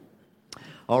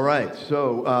All right,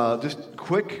 so just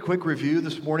quick review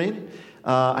this morning.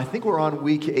 I think we're on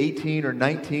week 18 or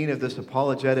 19 of this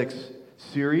apologetics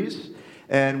series,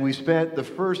 and we spent the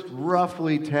first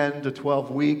roughly 10 to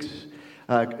 12 weeks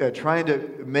trying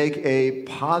to make a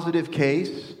positive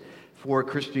case for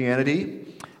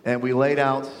Christianity, and we laid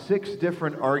out 6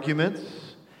 different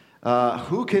arguments.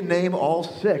 Who can name all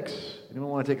 6? Anyone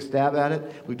want to take a stab at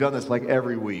it? We've done this like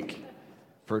every week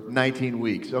for 19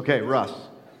 weeks. Okay, Russ.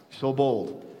 So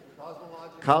bold.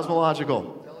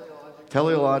 Cosmological.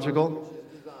 Teleological.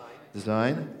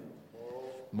 Design.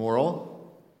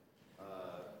 Moral.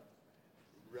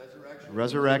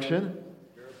 Resurrection.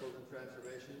 Miracles and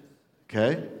transformations.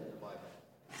 Okay. Bible.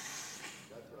 That's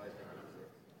what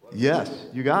I think. Yes,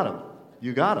 you got him.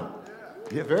 You got him.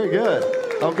 Yeah, very good.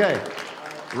 Okay.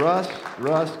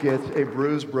 Russ gets a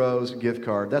Brews Bros gift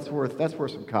card. That's worth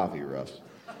some coffee, Russ.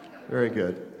 Very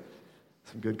good.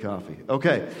 Some good coffee.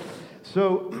 Okay,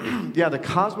 so the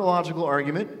cosmological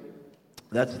argument,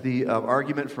 that's the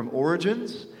argument from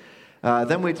Origins.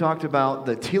 Then we talked about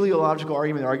the teleological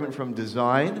argument, the argument from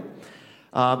design.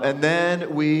 And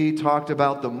then we talked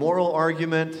about the moral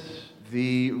argument,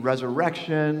 the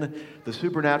resurrection, the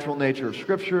supernatural nature of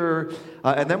Scripture.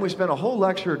 And then we spent a whole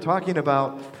lecture talking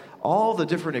about all the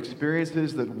different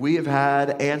experiences that we have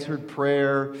had, answered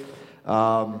prayer,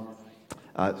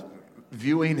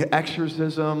 viewing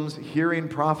exorcisms, hearing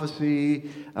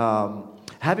prophecy,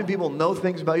 having people know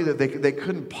things about you that they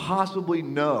couldn't possibly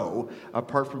know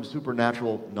apart from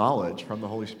supernatural knowledge from the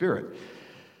Holy Spirit.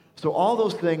 So all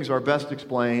those things are best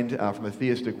explained from a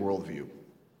theistic worldview.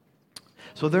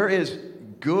 So there is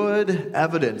good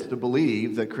evidence to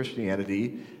believe that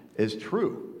Christianity is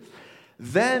true.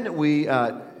 Then we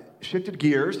shifted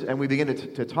gears and we began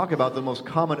to talk about the most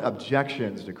common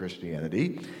objections to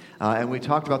Christianity. And we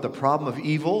talked about the problem of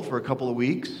evil for a couple of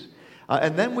weeks.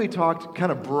 And then we talked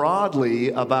kind of broadly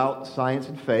about science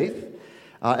and faith.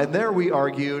 And there we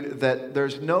argued that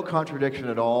there's no contradiction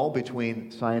at all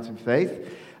between science and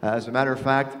faith. As a matter of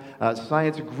fact,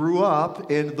 science grew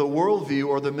up in the worldview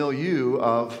or the milieu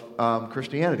of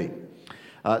Christianity.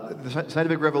 The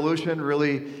scientific revolution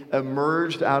really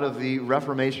emerged out of the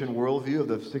Reformation worldview of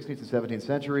the 16th and 17th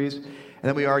centuries. And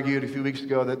then we argued a few weeks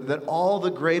ago that all the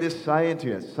greatest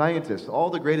scientists, all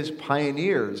the greatest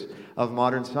pioneers of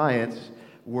modern science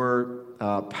were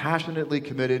passionately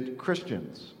committed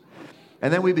Christians.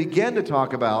 And then we began to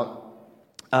talk about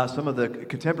some of the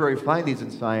contemporary findings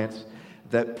in science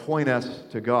that point us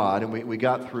to God. And we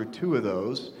got through 2 of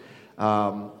those.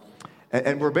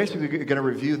 And we're basically going to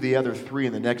review the other 3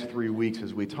 in the next 3 weeks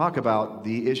as we talk about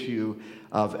the issue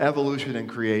of evolution and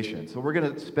creation. So we're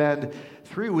going to spend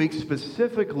 3 weeks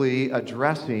specifically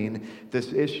addressing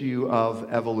this issue of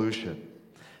evolution.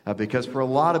 Because for a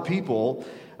lot of people,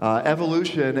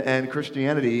 evolution and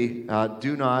Christianity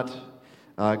do not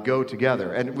go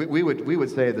together. And we would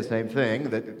say the same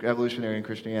thing, that evolutionary and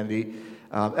Christianity,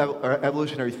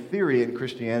 evolutionary theory and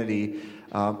Christianity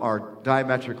are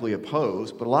diametrically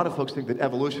opposed, but a lot of folks think that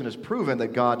evolution has proven that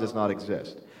God does not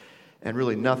exist. And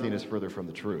really nothing is further from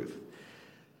the truth.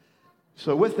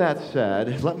 So with that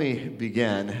said, let me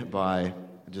begin by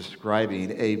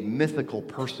describing a mythical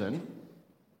person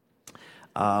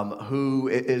who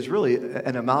is really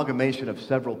an amalgamation of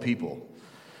several people.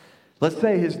 Let's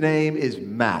say his name is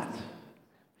Matt.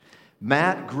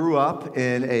 Matt grew up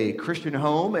in a Christian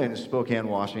home in Spokane,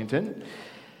 Washington.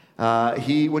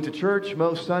 He went to church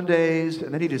most Sundays,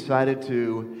 and then he decided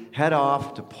to head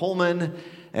off to Pullman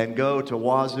and go to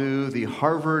Wazoo, the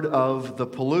Harvard of the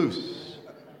Palouse.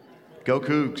 Go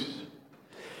Cougs.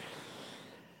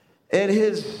 In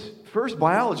his first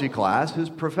biology class, his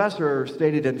professor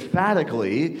stated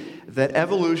emphatically that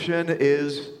evolution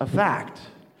is a fact.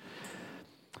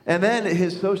 And then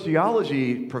his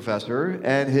sociology professor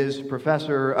and his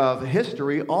professor of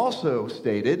history also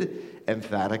stated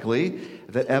emphatically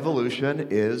that evolution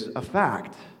is a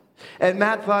fact. And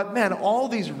Matt thought, man, all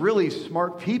these really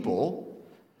smart people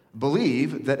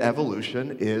believe that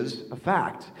evolution is a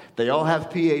fact. They all have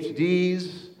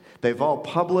PhDs. They've all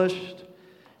published.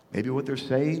 Maybe what they're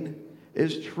saying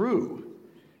is true.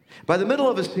 By the middle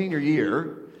of his senior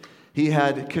year, he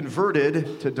had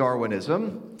converted to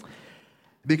Darwinism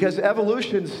because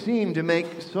evolution seemed to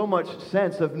make so much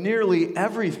sense of nearly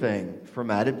everything for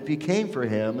Matt. It became for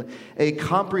him a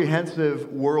comprehensive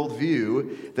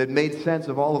worldview that made sense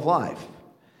of all of life.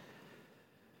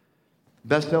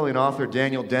 Best-selling author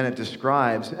Daniel Dennett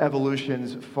describes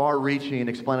evolution's far-reaching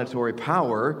explanatory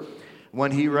power when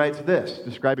he writes this,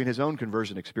 describing his own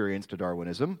conversion experience to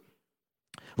Darwinism.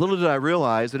 Little did I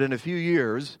realize that in a few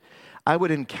years, I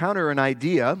would encounter an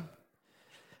idea,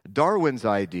 Darwin's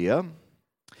idea,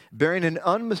 bearing an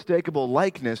unmistakable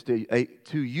likeness to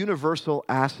universal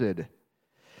acid.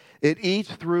 It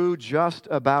eats through just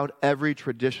about every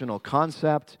traditional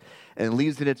concept and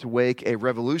leaves in its wake a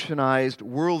revolutionized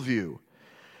worldview,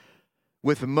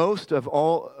 with most of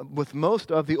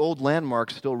the old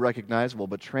landmarks still recognizable,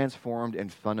 but transformed in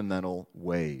fundamental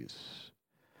ways.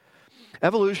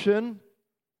 Evolution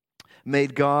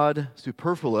made God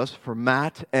superfluous for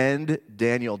Matt and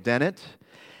Daniel Dennett.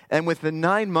 And within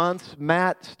 9 months,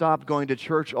 Matt stopped going to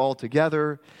church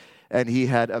altogether, and he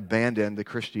had abandoned the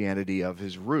Christianity of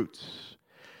his roots.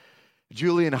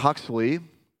 Julian Huxley,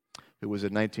 who was a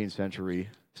 19th century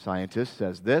scientist,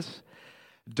 says this: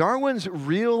 Darwin's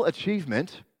real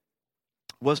achievement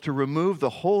was to remove the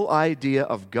whole idea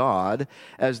of God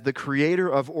as the creator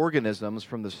of organisms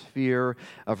from the sphere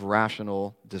of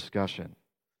rational discussion.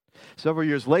 Several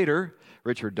years later,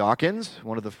 Richard Dawkins,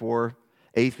 one of the four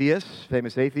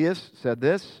famous atheists, said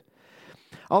this: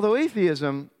 although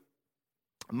atheism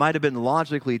might have been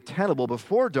logically tenable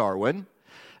before Darwin,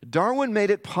 Darwin made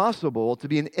it possible to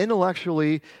be an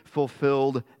intellectually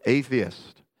fulfilled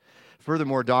atheist.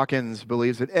 Furthermore, Dawkins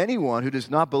believes that anyone who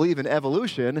does not believe in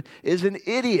evolution is an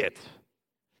idiot.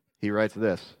 He writes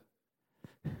this: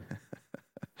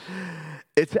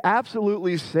 it's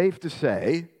absolutely safe to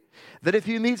say that if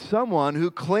you meet someone who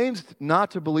claims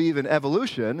not to believe in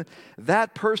evolution,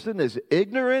 that person is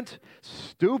ignorant,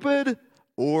 stupid,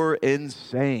 or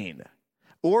insane.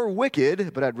 Or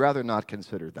wicked, but I'd rather not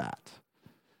consider that.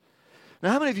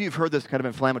 Now, how many of you have heard this kind of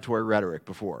inflammatory rhetoric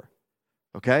before?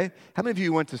 Okay? How many of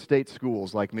you went to state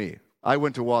schools like me? I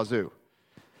went to Wazoo.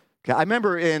 Okay, I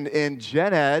remember in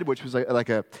Gen Ed, which was like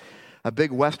a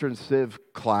big Western Civ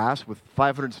class with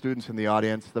 500 students in the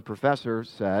audience, the professor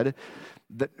said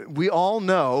that we all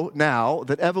know now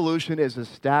that evolution is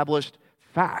established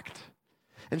fact.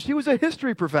 And she was a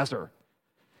history professor,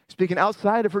 speaking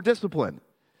outside of her discipline.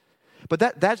 But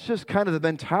that's just kind of the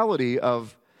mentality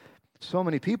of so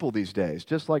many people these days,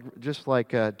 just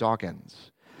like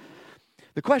Dawkins.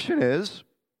 The question is,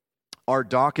 are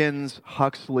Dawkins,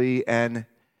 Huxley, and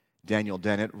Daniel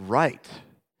Dennett right?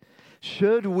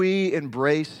 Should we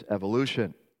embrace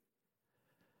evolution?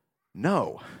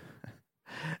 No.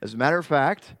 As a matter of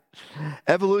fact,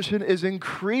 evolution is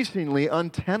increasingly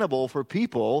untenable for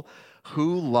people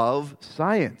who love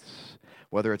science,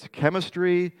 whether it's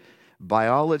chemistry,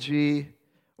 biology,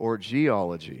 or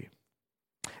geology.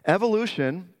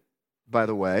 Evolution, by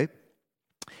the way,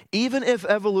 even if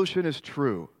evolution is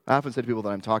true, I often say to people that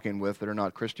I'm talking with that are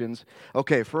not Christians,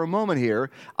 okay, for a moment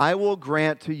here, I will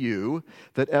grant to you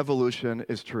that evolution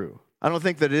is true. I don't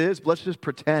think that it is, but let's just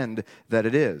pretend that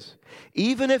it is.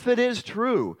 Even if it is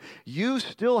true, you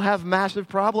still have massive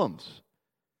problems.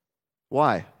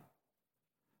 Why?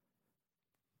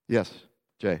 Yes,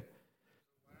 Jay.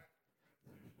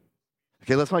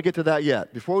 Okay, let's not get to that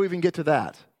yet. Before we even get to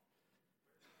that.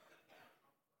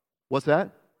 What's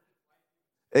that?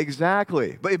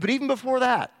 Exactly. But even before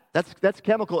that, that's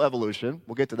chemical evolution.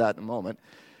 We'll get to that in a moment.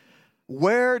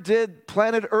 Where did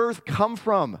planet Earth come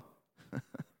from?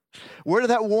 Where did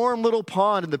that warm little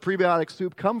pond in the prebiotic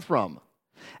soup come from?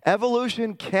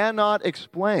 Evolution cannot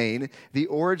explain the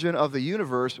origin of the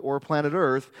universe or planet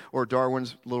Earth or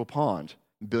Darwin's little pond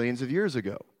billions of years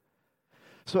ago.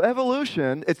 So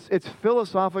evolution, it's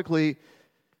philosophically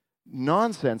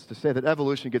nonsense to say that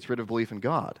evolution gets rid of belief in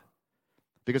God.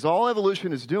 Because all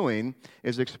evolution is doing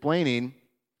is explaining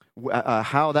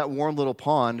how that warm little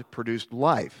pond produced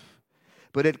life.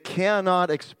 But it cannot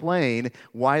explain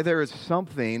why there is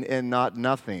something and not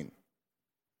nothing.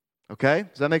 Okay?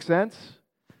 Does that make sense?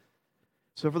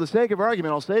 So for the sake of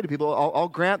argument, I'll say to people, I'll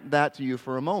grant that to you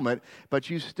for a moment, but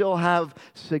you still have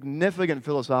significant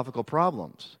philosophical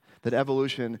problems that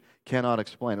evolution cannot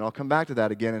explain. And I'll come back to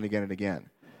that again and again and again.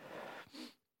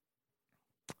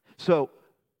 So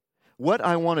what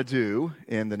I want to do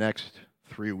in the next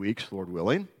 3 weeks, Lord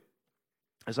willing,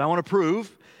 is I want to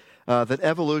prove that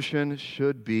evolution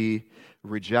should be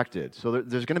rejected. So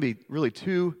there's going to be really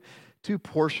two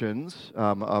portions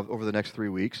over the next 3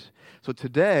 weeks. So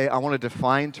today, I want to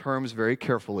define terms very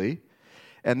carefully,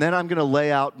 and then I'm going to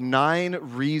lay out 9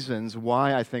 reasons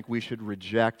why I think we should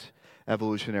reject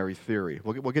evolutionary theory.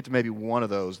 We'll get to maybe one of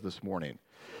those this morning.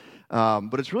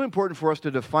 But it's really important for us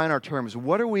to define our terms.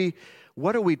 What are we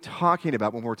talking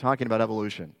about when we're talking about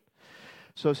evolution?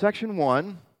 So section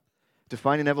 1,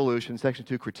 defining evolution. Section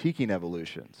 2, critiquing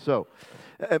evolution. So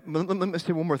let me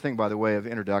say one more thing by the way of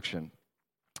introduction.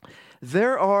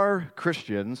 There are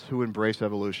Christians who embrace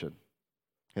evolution.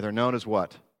 And they're known as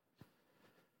what?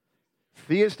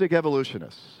 Theistic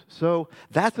evolutionists. So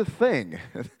that's a thing.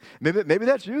 maybe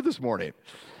that's you this morning.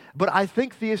 But I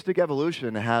think theistic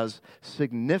evolution has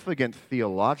significant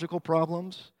theological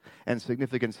problems and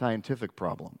significant scientific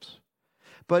problems.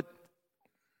 But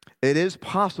it is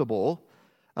possible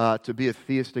to be a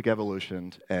theistic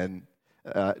evolution and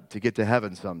to get to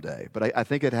heaven someday. But I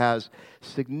think it has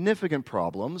significant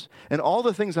problems. And all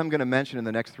the things I'm going to mention in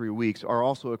the next 3 weeks are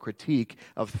also a critique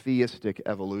of theistic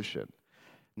evolution,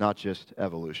 not just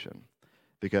evolution.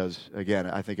 Because, again,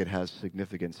 I think it has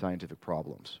significant scientific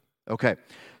problems. Okay,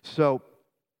 so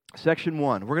section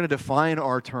 1, we're going to define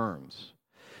our terms.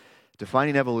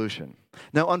 Defining evolution.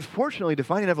 Now, unfortunately,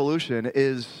 defining evolution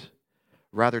is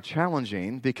rather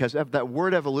challenging because that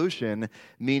word evolution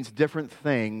means different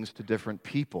things to different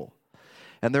people.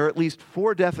 And there are at least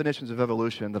 4 definitions of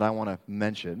evolution that I want to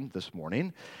mention this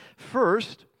morning.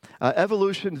 First,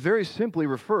 evolution very simply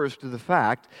refers to the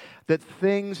fact that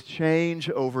things change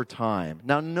over time.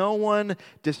 Now, no one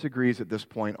disagrees at this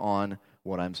point on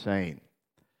what I'm saying.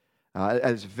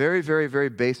 As very, very, very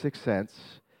basic sense,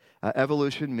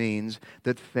 evolution means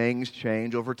that things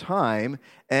change over time,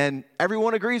 and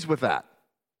everyone agrees with that.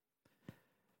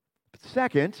 But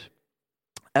second,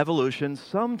 evolution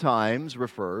sometimes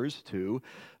refers to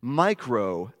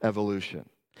microevolution.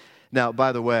 Now,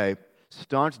 by the way,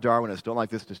 staunch Darwinists don't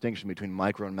like this distinction between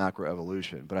micro and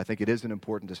macroevolution, but I think it is an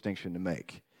important distinction to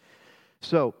make.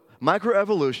 So,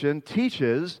 microevolution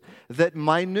teaches that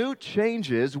minute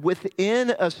changes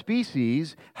within a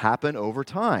species happen over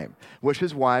time, which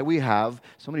is why we have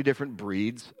so many different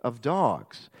breeds of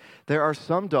dogs. There are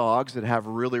some dogs that have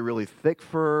really, really thick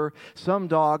fur, some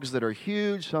dogs that are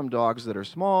huge, some dogs that are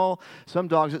small, some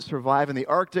dogs that survive in the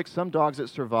Arctic, some dogs that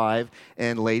survive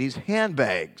in ladies'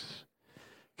 handbags.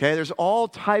 Okay, there's all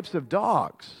types of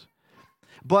dogs.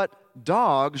 But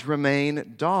dogs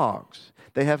remain dogs.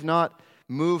 They have not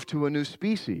moved to a new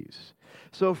species.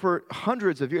 So for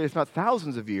hundreds of years, if not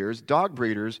thousands of years, dog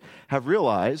breeders have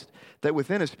realized that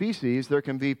within a species there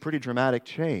can be pretty dramatic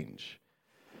change.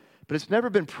 But it's never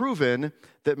been proven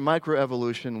that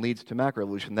microevolution leads to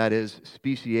macroevolution, that is,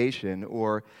 speciation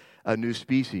or a new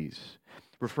species.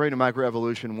 Referring to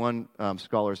microevolution, one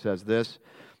scholar says this,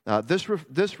 this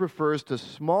refers to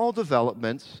small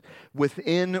developments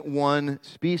within one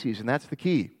species, and that's the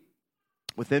key,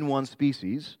 within one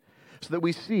species, so that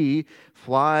we see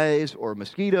flies or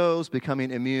mosquitoes becoming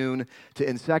immune to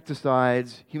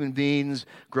insecticides, human beings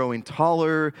growing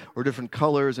taller, or different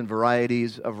colors and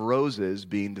varieties of roses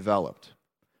being developed.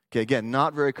 Okay, again,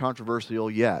 not very controversial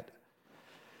yet.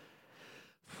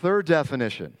 Third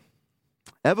definition,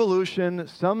 evolution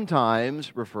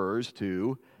sometimes refers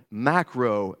to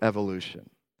macroevolution.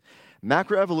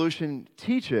 Macroevolution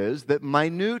teaches that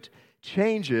minute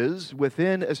changes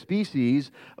within a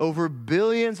species over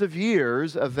billions of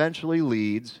years eventually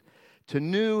leads to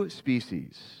new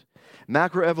species.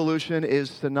 Macroevolution is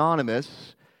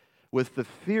synonymous with the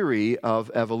theory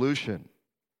of evolution.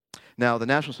 Now, the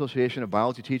National Association of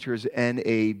Biology Teachers,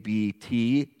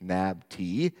 NABT,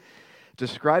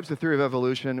 describes the theory of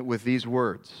evolution with these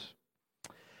words.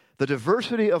 The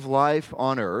diversity of life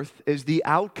on Earth is the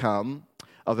outcome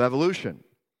of evolution.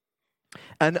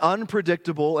 An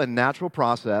unpredictable and natural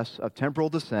process of temporal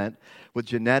descent with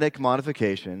genetic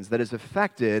modifications that is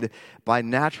affected by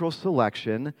natural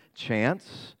selection,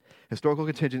 chance, historical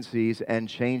contingencies, and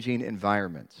changing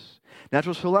environments.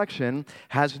 Natural selection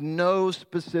has no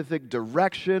specific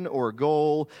direction or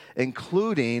goal,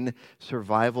 including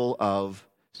survival of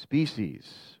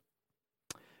species.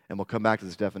 And we'll come back to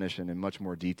this definition in much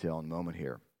more detail in a moment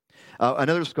here.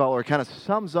 Another scholar kind of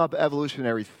sums up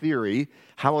evolutionary theory,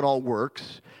 how it all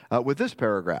works, with this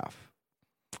paragraph.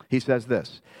 He says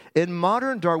this, in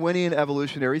modern Darwinian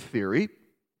evolutionary theory,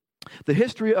 the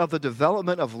history of the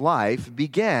development of life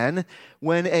began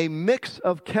when a mix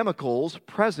of chemicals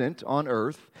present on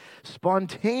Earth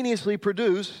spontaneously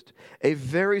produced a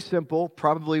very simple,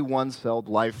 probably one-celled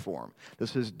life form.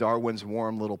 This is Darwin's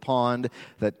warm little pond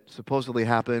that supposedly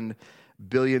happened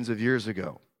billions of years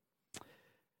ago.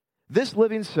 This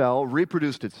living cell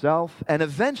reproduced itself, and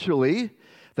eventually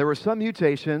there were some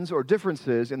mutations or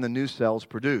differences in the new cells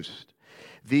produced.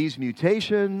 These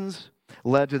mutations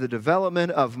led to the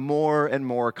development of more and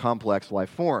more complex life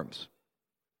forms.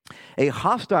 A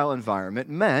hostile environment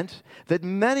meant that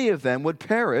many of them would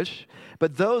perish,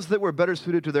 but those that were better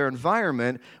suited to their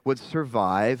environment would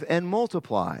survive and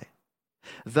multiply.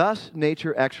 Thus,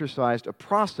 nature exercised a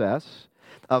process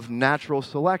of natural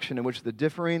selection in which the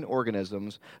differing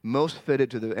organisms most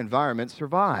fitted to the environment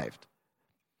survived.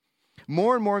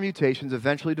 more and more mutations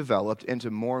eventually developed into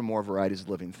more and more varieties of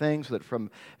living things, so that from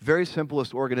very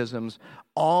simplest organisms,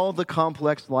 all the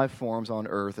complex life forms on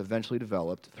Earth eventually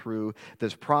developed through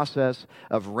this process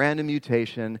of random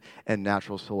mutation and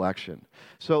natural selection.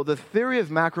 So the theory of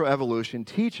macroevolution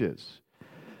teaches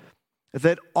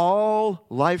that all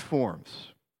life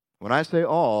forms, when I say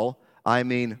all, I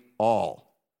mean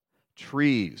all,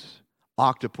 trees,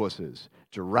 octopuses,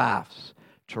 giraffes,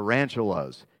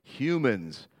 tarantulas,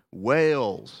 humans,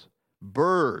 whales,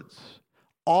 birds,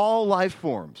 all life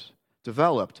forms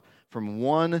developed from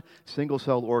one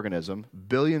single-celled organism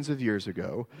billions of years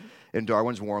ago in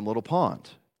Darwin's warm little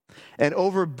pond. And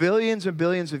over billions and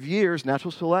billions of years,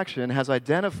 natural selection has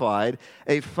identified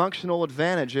a functional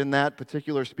advantage in that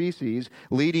particular species,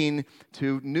 leading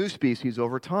to new species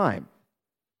over time.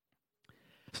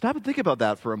 Stop and think about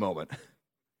that for a moment.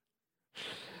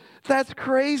 That's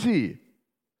crazy.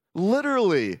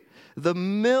 Literally, the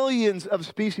millions of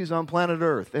species on planet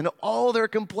Earth and all their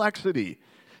complexity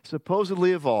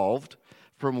supposedly evolved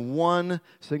from one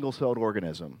single-celled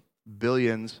organism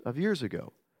billions of years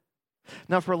ago.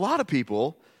 Now, for a lot of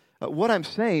people, what I'm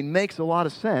saying makes a lot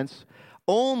of sense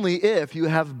only if you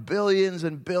have billions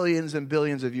and billions and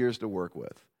billions of years to work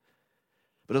with.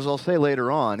 But as I'll say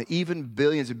later on, even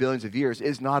billions and billions of years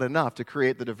is not enough to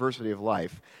create the diversity of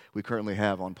life we currently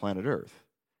have on planet Earth.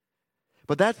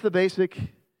 But that's the basic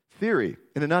theory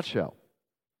in a nutshell,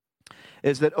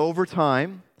 is that over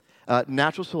time,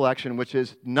 natural selection, which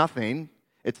is nothing,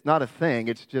 it's not a thing,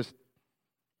 it's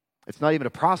not even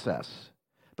a process,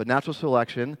 but natural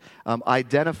selection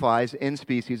identifies in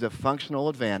species a functional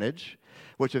advantage,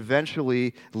 which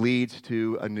eventually leads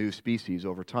to a new species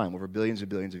over time, over billions and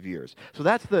billions of years. So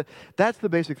that's the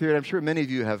basic theory. I'm sure many of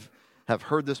you have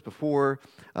heard this before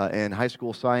in high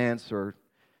school science or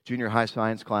junior high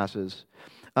science classes.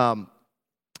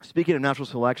 Speaking of natural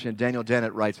selection, Daniel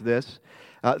Dennett writes this.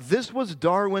 This was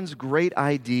Darwin's great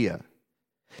idea.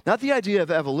 Not the idea of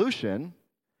evolution,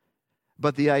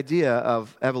 but the idea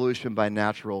of evolution by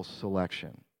natural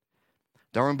selection.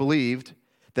 Darwin believed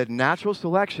that natural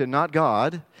selection, not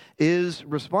God, is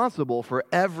responsible for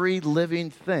every living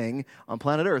thing on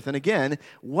planet Earth. And again,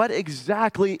 what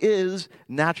exactly is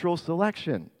natural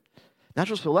selection?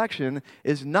 Natural selection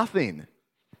is nothing.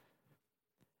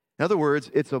 In other words,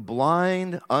 it's a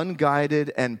blind,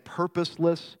 unguided, and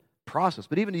purposeless process.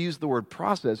 But even to use the word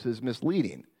process is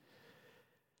misleading.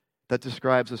 That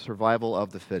describes the survival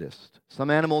of the fittest. Some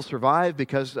animals survive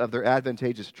because of their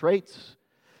advantageous traits.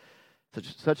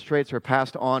 Such traits are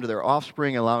passed on to their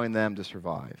offspring, allowing them to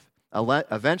survive.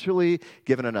 Eventually,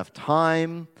 given enough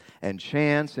time and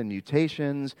chance and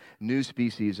mutations, new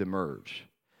species emerge.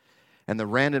 And the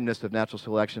randomness of natural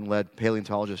selection led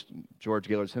paleontologist George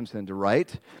Gaylord Simpson to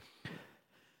write.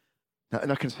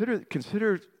 Now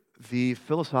consider the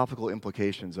philosophical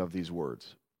implications of these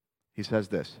words. He says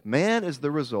this: man is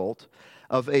the result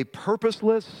of a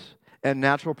purposeless and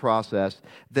natural process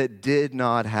that did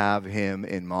not have him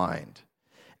in mind.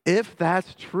 If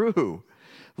that's true,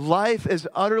 life is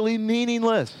utterly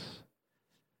meaningless.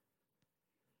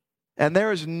 And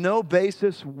there is no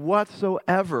basis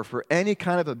whatsoever for any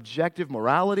kind of objective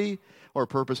morality or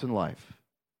purpose in life.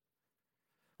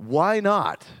 Why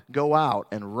not go out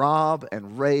and rob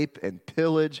and rape and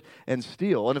pillage and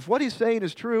steal? And if what he's saying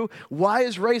is true, why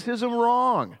is racism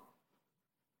wrong?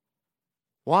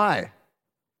 Why?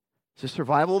 It's just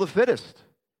survival of the fittest.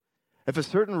 If a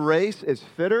certain race is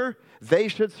fitter, they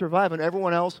should survive and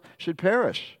everyone else should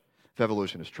perish, if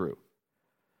evolution is true.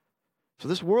 So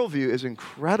this worldview is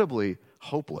incredibly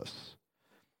hopeless,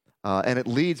 and it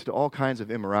leads to all kinds of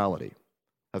immorality,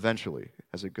 eventually,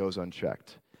 as it goes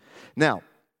unchecked. Now,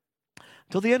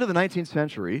 till the end of the 19th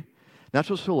century,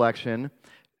 natural selection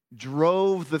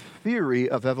drove the theory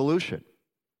of evolution.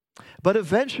 But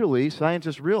eventually,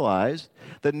 scientists realized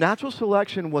that natural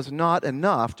selection was not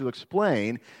enough to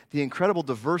explain the incredible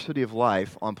diversity of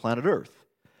life on planet Earth.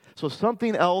 So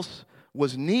something else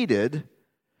was needed,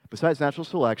 besides natural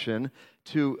selection,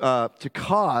 to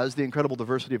cause the incredible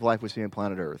diversity of life we see on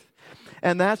planet Earth.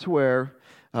 And that's where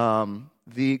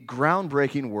the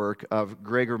groundbreaking work of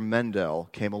Gregor Mendel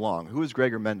came along. Who is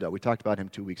Gregor Mendel? We talked about him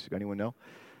 2 weeks ago. Anyone know?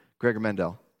 Gregor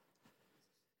Mendel.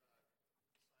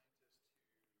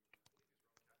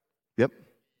 Yep.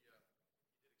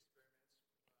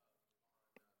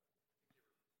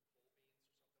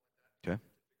 Okay.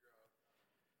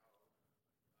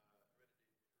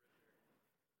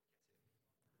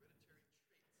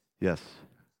 Yes.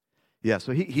 Yeah,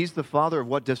 so he's the father of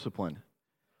what discipline?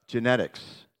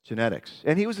 Genetics.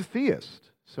 And he was a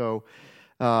theist, so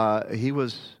he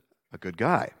was a good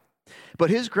guy. But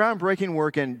his groundbreaking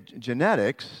work in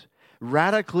genetics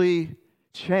radically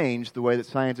changed the way that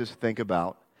scientists think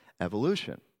about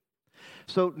evolution.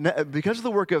 So because of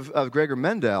the work of Gregor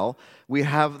Mendel, we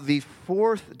have the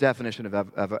fourth definition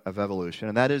of evolution,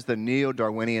 and that is the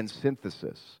neo-Darwinian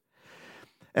synthesis.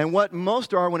 And what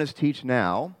most Darwinists teach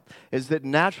now is that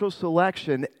natural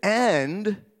selection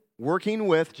and working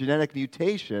with genetic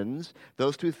mutations,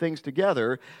 those two things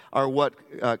together, are what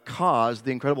cause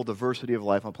the incredible diversity of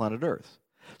life on planet Earth.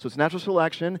 So it's natural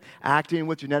selection acting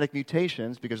with genetic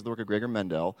mutations, because of the work of Gregor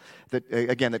Mendel, that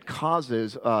again, that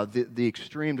causes the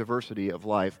extreme diversity of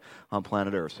life on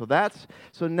planet Earth.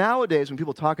 So nowadays, when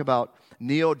people talk about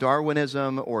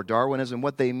neo-Darwinism or Darwinism,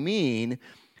 what they mean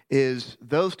is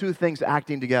those two things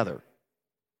acting together: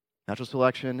 natural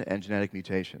selection and genetic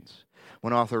mutations.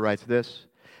 One author writes this: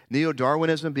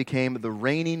 neo-Darwinism became the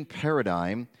reigning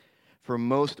paradigm for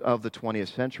most of the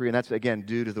 20th century, and that's, again,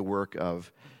 due to the work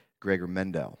of Gregor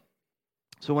Mendel.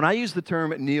 So when I use the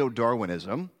term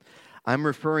neo-Darwinism, I'm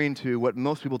referring to what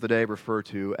most people today refer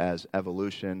to as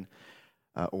evolution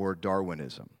or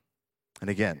Darwinism. And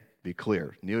again, be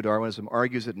clear, neo-Darwinism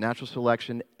argues that natural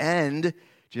selection and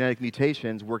genetic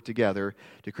mutations work together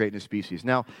to create new species.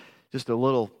 Now, just a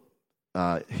little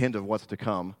hint of what's to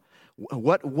come.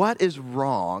 What is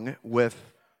wrong with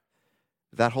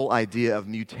that whole idea of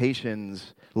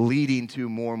mutations leading to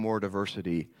more and more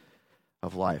diversity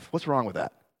of life? What's wrong with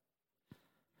that?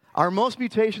 Are most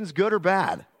mutations good or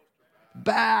bad?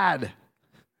 Bad.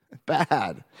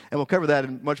 Bad. And we'll cover that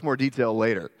in much more detail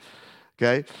later.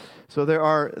 Okay? So there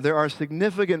are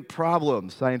significant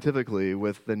problems scientifically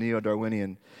with the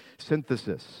neo-Darwinian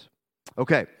synthesis.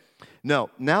 Okay. Now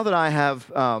that I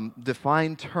have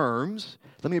defined terms,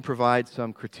 let me provide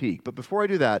some critique. But before I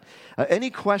do that, any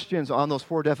questions on those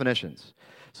four definitions?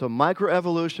 So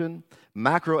microevolution,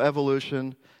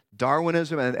 macroevolution,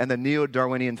 Darwinism, and the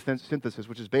neo-Darwinian synthesis,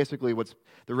 which is basically what's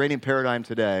the reigning paradigm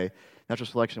today: natural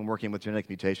selection working with genetic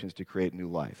mutations to create new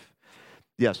life.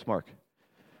 Yes, Mark.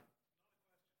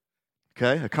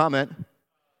 Okay, a comment.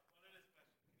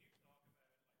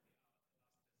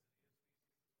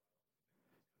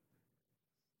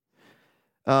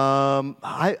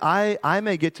 I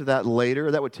may get to that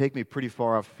later. That would take me pretty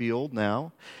far off field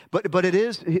now. But it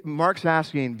is, Mark's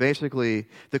asking, basically,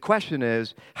 the question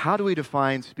is, how do we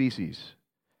define species?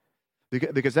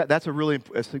 Because that's a really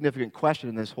significant question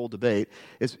in this whole debate.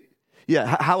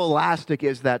 How elastic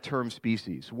is that term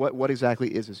species? What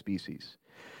exactly is a species?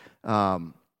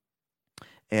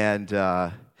 There's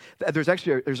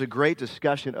a great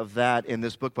discussion of that in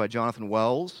this book by Jonathan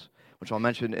Wells, which I'll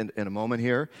mention in a moment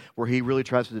here, where he really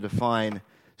tries to define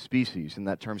species and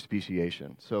that term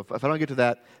speciation. So if I don't get to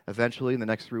that eventually in the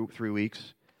next 3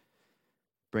 weeks,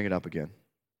 bring it up again.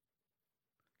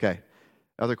 Okay.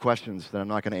 Other questions that I'm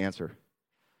not going to answer?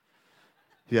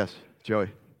 Yes,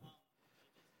 Joey.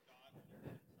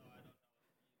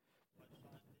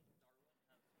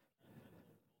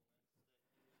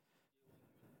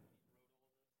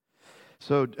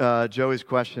 So Joey's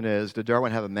question is, did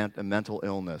Darwin have a mental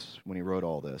illness when he wrote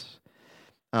all this?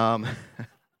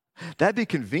 That'd be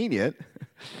convenient.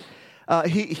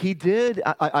 He did.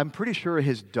 I'm pretty sure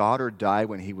his daughter died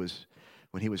when he was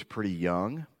pretty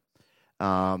young,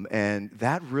 and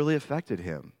that really affected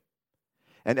him.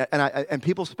 And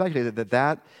people speculated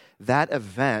that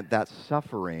event, that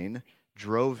suffering,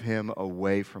 drove him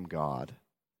away from God,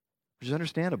 which is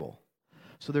understandable.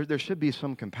 So there should be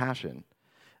some compassion.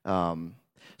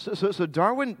 So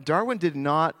Darwin did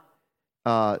not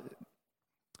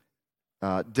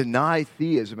deny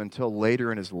theism until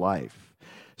later in his life.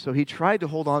 So he tried to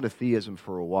hold on to theism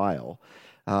for a while,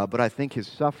 but I think his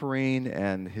suffering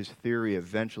and his theory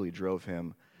eventually drove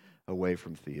him away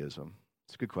from theism.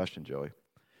 It's a good question, Joey.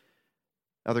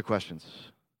 Other questions?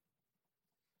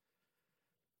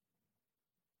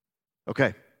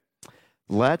 Okay,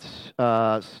 let's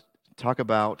talk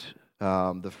about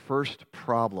the first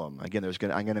problem. Again,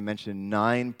 I'm going to mention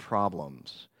 9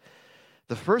 problems.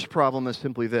 The first problem is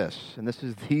simply this, and this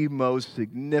is the most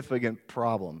significant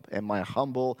problem, in my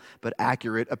humble but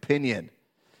accurate opinion.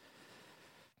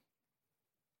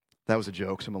 That was a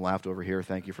joke. Someone laughed over here.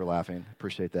 Thank you for laughing.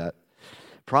 Appreciate that.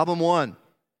 Problem 1,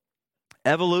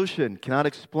 evolution cannot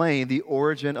explain the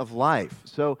origin of life.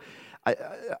 So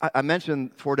I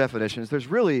mentioned 4 definitions. There's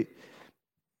really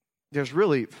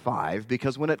 5,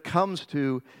 because when it comes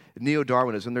to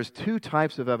neo-Darwinism, there's 2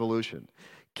 types of evolution: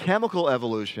 chemical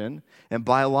evolution and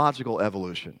biological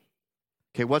evolution.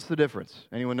 Okay, what's the difference?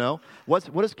 Anyone know?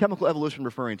 What is chemical evolution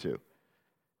referring to?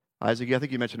 Isaac, I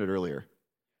think you mentioned it earlier.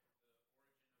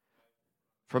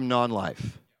 From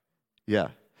non-life. Yeah.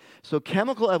 So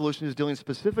chemical evolution is dealing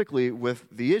specifically with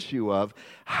the issue of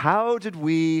how did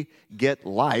we get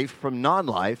life from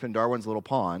non-life in Darwin's little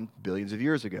pond billions of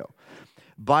years ago?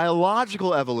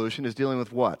 Biological evolution is dealing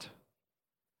with what?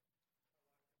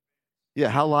 Yeah,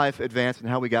 how life advanced and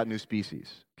how we got new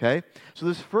species, okay? So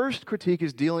this first critique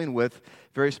is dealing with,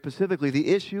 very specifically, the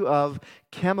issue of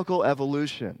chemical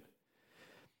evolution.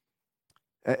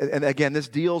 And again, this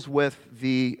deals with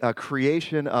the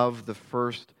creation of the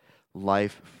first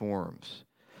life forms.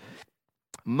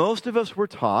 Most of us were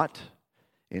taught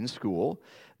in school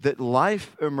that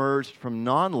life emerged from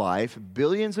non-life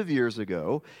billions of years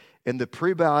ago in the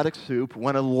prebiotic soup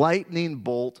when a lightning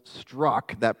bolt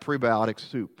struck that prebiotic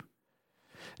soup.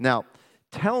 Now,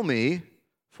 tell me,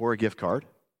 for a gift card,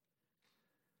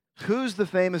 who's the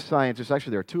famous scientist,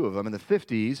 actually there are two of them, in the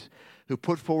 50s, who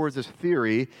put forward this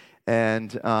theory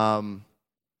and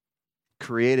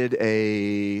created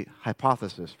a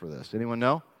hypothesis for this? Anyone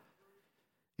know?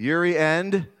 Urey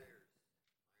and?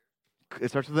 It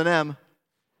starts with an M.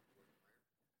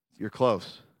 You're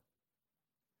close.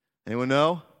 Anyone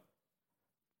know?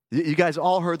 You guys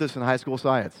all heard this in high school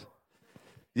science.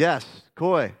 Yes,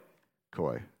 Coy.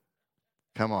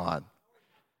 Come on.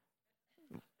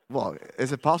 Well,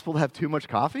 is it possible to have too much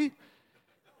coffee?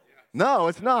 No,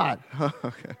 it's not.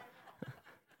 Okay.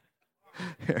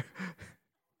 Here.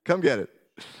 Come get it.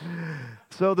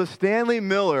 So the Stanley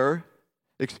Miller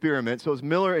experiment, so it's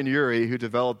Miller and Urey who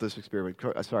developed this experiment.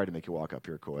 Sorry to make you walk up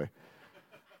here, Coy.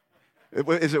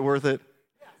 Is it worth it?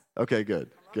 Okay,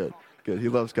 good. He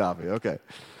loves coffee. Okay.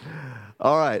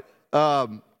 All right.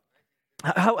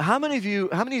 How many of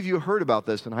you heard about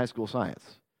this in high school science?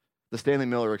 The Stanley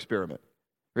Miller experiment.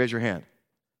 Raise your hand.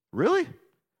 Really?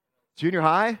 Junior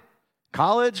high?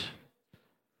 College?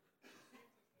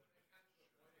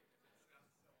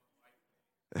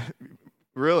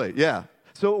 Really? Yeah.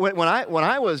 So when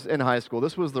I was in high school,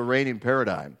 this was the reigning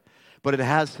paradigm, but it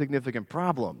has significant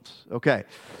problems. Okay.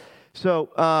 So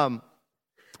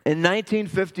in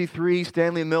 1953,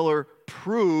 Stanley Miller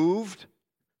proved,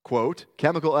 quote,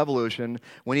 chemical evolution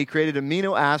when he created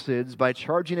amino acids by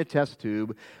charging a test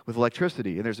tube with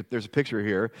electricity. And there's a picture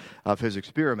here of his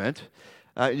experiment.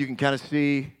 You can kind of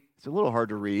see, it's a little hard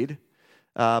to read,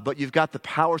 but you've got the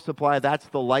power supply, that's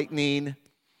the lightning.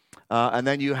 And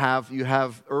then you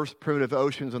have Earth's primitive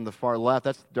oceans on the far left.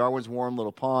 That's Darwin's warm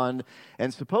little pond.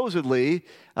 And supposedly,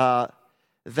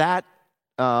 that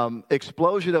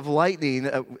explosion of lightning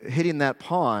hitting that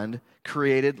pond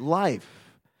created life.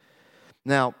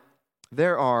 Now,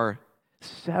 there are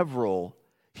several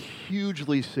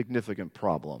hugely significant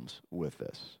problems with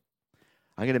this.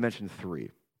 I'm going to mention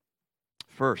three.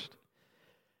 First,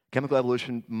 chemical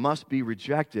evolution must be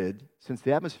rejected since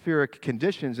the atmospheric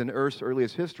conditions in Earth's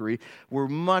earliest history were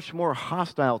much more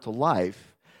hostile to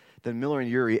life than Miller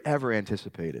and Urey ever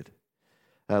anticipated.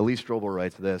 Lee Strobel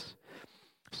writes this: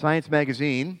 Science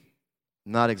magazine,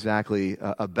 not exactly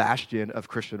a bastion of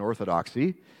Christian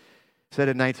orthodoxy, said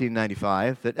in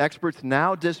 1995 that experts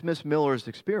now dismiss Miller's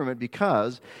experiment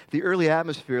because the early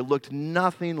atmosphere looked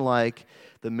nothing like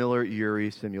the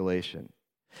Miller-Urey simulation.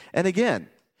 And again,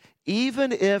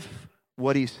 even if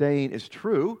what he's saying is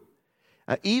true,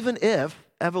 even if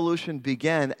evolution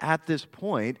began at this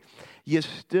point, you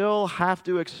still have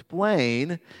to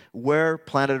explain where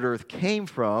planet Earth came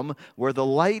from, where the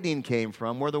lightning came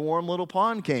from, where the warm little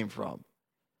pond came from.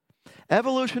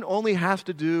 Evolution only has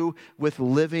to do with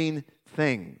living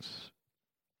things,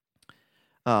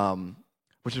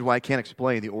 which is why I can't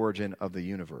explain the origin of the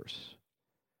universe.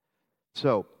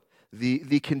 So,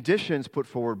 the conditions put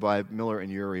forward by Miller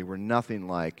and Urey were nothing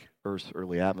like Earth's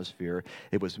early atmosphere.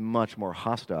 It was much more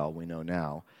hostile, we know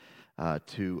now,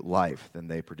 to life than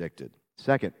they predicted.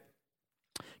 Second,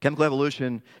 chemical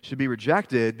evolution should be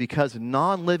rejected because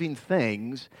non-living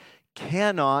things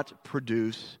cannot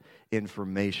produce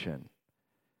information.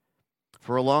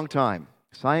 For a long time,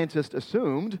 scientists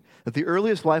assumed that the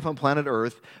earliest life on planet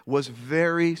Earth was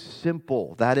very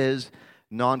simple, that is,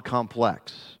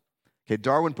 non-complex. Okay,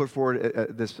 Darwin put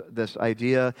forward this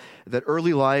idea that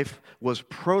early life was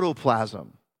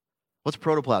protoplasm. What's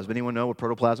protoplasm? Anyone know what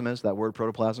protoplasm is, that word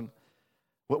protoplasm?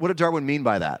 What did Darwin mean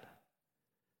by that?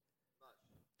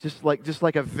 Just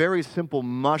like a very simple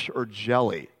mush or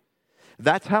jelly.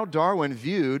 That's how Darwin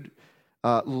viewed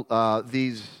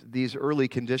these early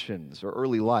conditions or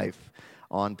early life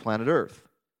on planet Earth.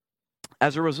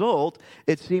 As a result,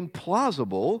 it seemed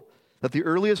plausible that the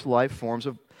earliest life forms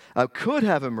could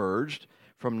have emerged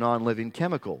from non-living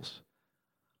chemicals.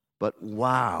 But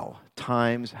wow,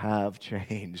 times have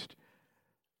changed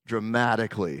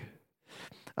dramatically.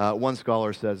 One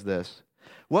scholar says this: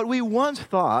 what we once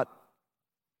thought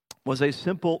was a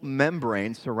simple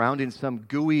membrane surrounding some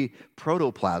gooey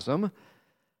protoplasm,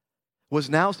 was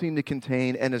now seen to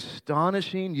contain an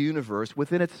astonishing universe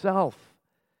within itself.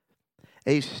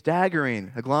 A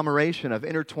staggering agglomeration of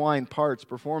intertwined parts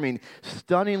performing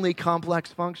stunningly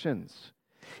complex functions.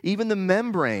 Even the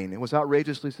membrane was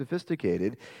outrageously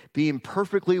sophisticated, being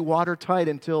perfectly watertight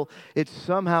until it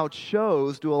somehow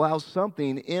chose to allow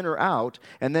something in or out,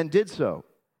 and then did so.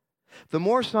 The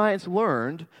more science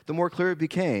learned, the more clear it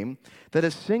became that a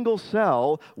single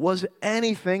cell was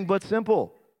anything but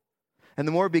simple. And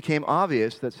the more it became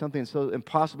obvious that something so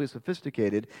impossibly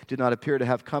sophisticated did not appear to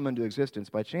have come into existence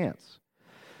by chance.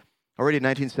 Already in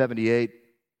 1978,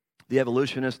 the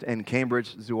evolutionist and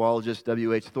Cambridge zoologist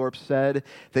W.H. Thorpe said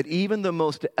that even the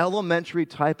most elementary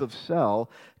type of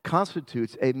cell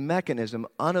constitutes a mechanism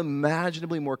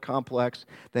unimaginably more complex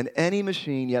than any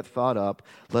machine yet thought up,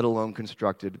 let alone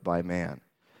constructed by man.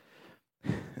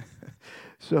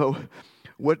 So,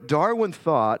 what Darwin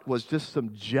thought was just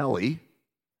some jelly,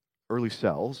 early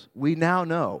cells, we now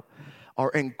know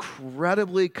are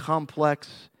incredibly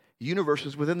complex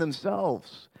universes within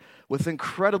themselves, with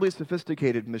incredibly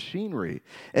sophisticated machinery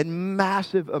and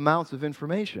massive amounts of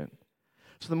information.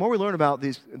 So the more we learn about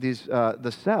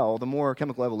the cell, the more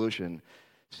chemical evolution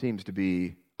seems to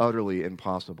be utterly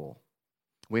impossible.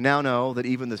 We now know that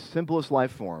even the simplest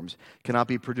life forms cannot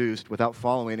be produced without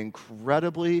following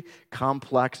incredibly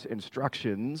complex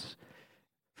instructions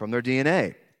from their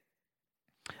DNA.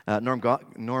 Norm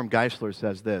Geisler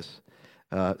says this.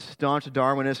 Staunch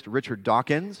Darwinist Richard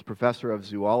Dawkins, professor of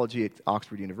zoology at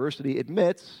Oxford University,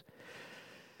 admits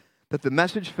that the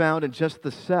message found in just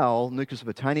the cell, nucleus of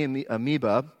a tiny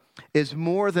amoeba, is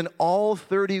more than all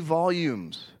 30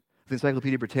 volumes of the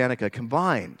Encyclopedia Britannica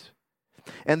combined.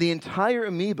 And the entire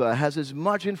amoeba has as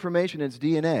much information in its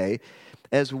DNA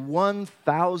as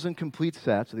 1,000 complete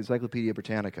sets of the Encyclopedia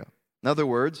Britannica. In other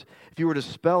words, if you were to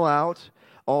spell out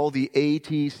all the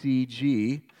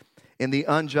ATCG in the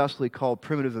unjustly called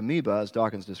primitive amoeba, as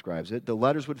Dawkins describes it, the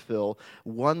letters would fill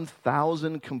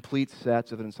 1,000 complete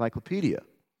sets of an encyclopedia.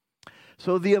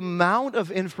 So the amount of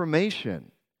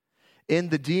information in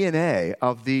the DNA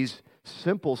of these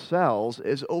simple cells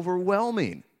is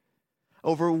overwhelming.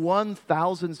 Over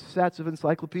 1,000 sets of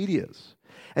encyclopedias.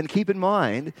 And keep in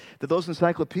mind that those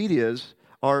encyclopedias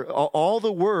are, all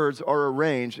the words are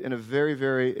arranged in a very,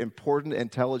 very important,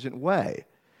 intelligent way.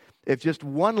 If just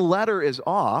one letter is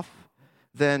off,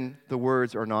 then the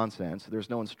words are nonsense. There's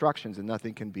no instructions and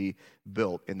nothing can be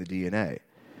built in the DNA.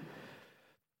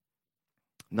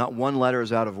 Not one letter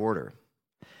is out of order.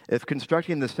 If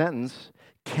constructing the sentence,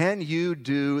 "Can you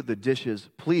do the dishes,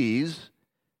 please?"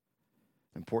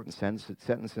 Important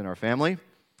sentence in our family.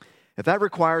 If that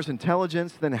requires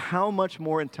intelligence, then how much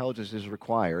more intelligence is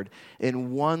required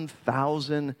in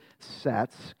 1,000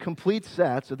 sets, complete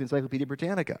sets of the Encyclopedia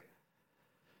Britannica?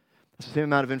 It's the same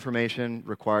amount of information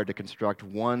required to construct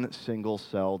one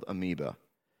single-celled amoeba.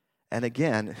 And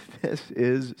again, this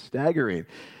is staggering.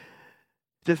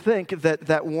 To think that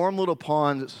that warm little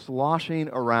pond sloshing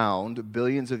around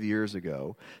billions of years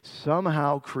ago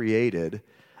somehow created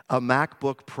a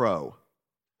MacBook Pro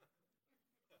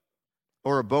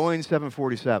or a Boeing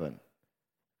 747.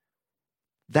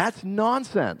 That's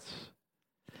nonsense.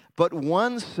 But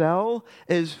one cell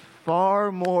is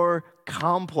far more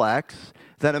complex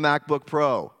than a MacBook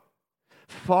Pro.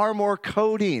 Far more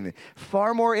coding,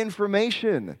 far more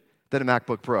information than a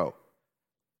MacBook Pro.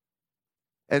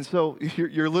 And so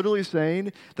you're literally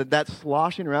saying that that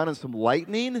sloshing around in some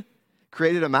lightning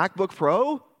created a MacBook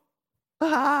Pro?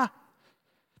 Ah,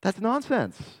 that's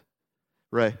nonsense.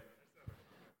 Right.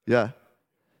 Yeah.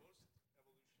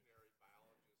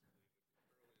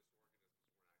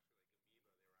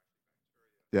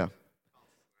 Yeah.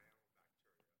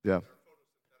 Yeah.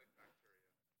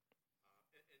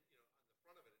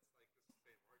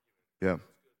 Yeah.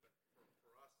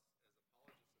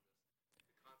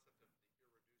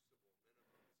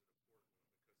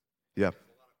 Yeah.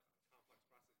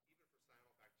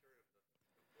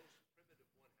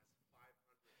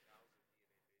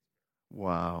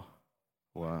 Wow.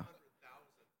 Wow.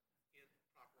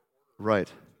 Right.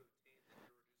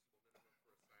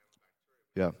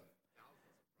 Yeah.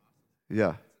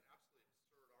 Yeah.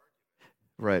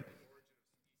 Right.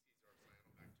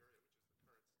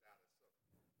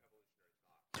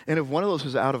 And if one of those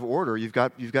is out of order, you've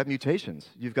got mutations.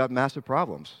 You've got massive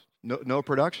problems. No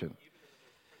production.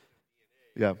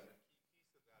 Yeah.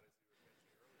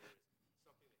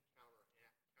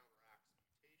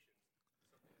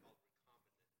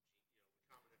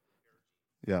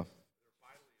 Yeah.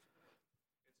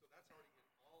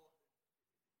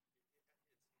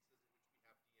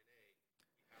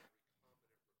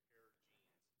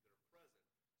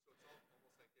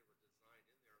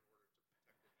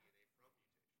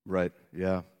 Right.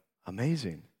 Yeah.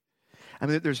 Amazing. I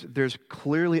mean, there's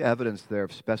clearly evidence there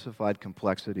of specified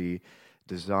complexity,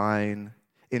 design,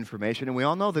 information. And we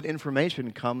all know that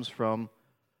information comes from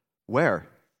where?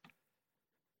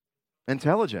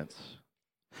 Intelligence.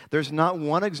 There's not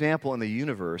one example in the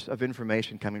universe of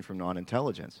information coming from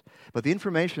non-intelligence. But the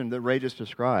information that Ray just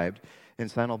described in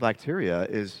cyanobacteria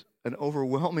is an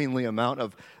overwhelmingly amount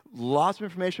of lots of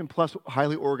information plus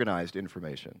highly organized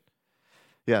information.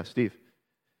 Yeah, Steve.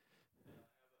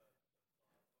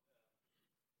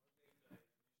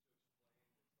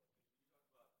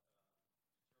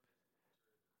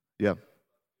 Yeah.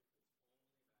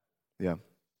 Yeah.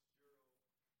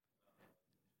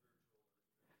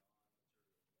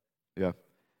 Yeah.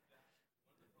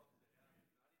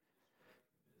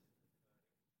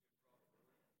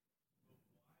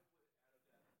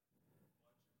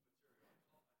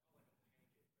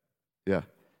 Yeah.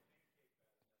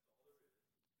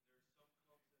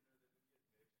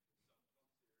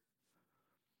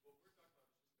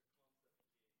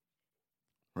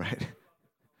 Right.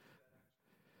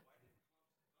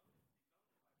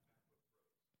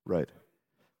 Right.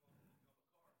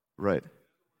 Right.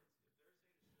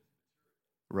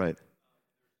 Right.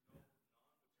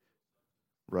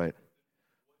 Right.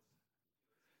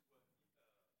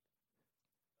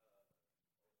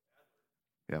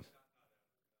 Yeah.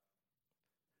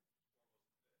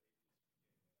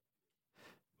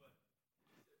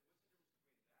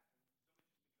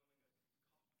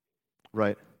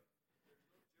 Right.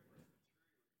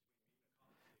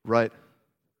 Right.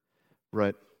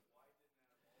 Right.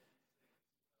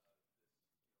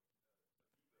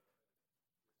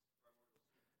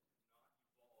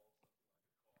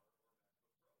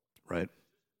 Right.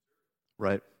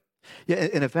 Right. Yeah,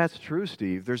 and if that's true,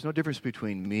 Steve, there's no difference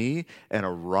between me and a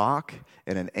rock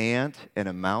and an ant and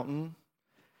a mountain.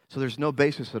 So there's no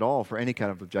basis at all for any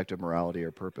kind of objective morality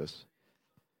or purpose.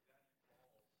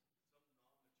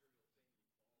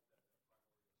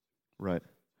 Right.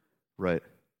 Right.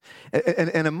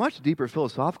 And a much deeper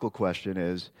philosophical question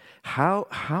is how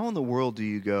in the world do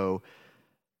you go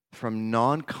from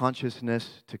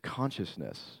non-consciousness to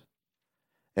consciousness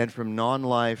and from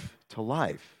non-life to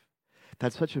life?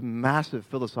 That's such a massive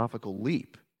philosophical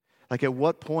leap. Like, at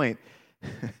what point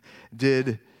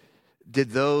did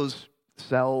those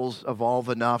cells evolve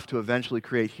enough to eventually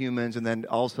create humans, and then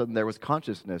all of a sudden there was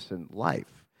consciousness and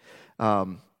life?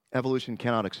 Evolution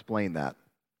cannot explain that.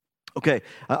 Okay,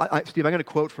 Steve, I'm going to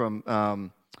quote from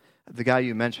the guy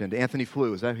you mentioned, Anthony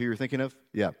Flew. Is that who you're thinking of?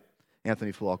 Yeah,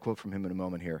 Anthony Flew. I'll quote from him in a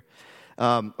moment here.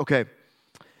 Okay.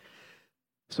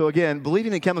 So again,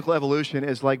 believing in chemical evolution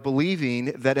is like believing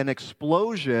that an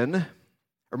explosion,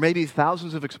 or maybe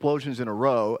thousands of explosions in a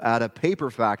row at a paper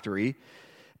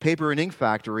and ink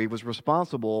factory, was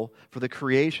responsible for the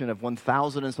creation of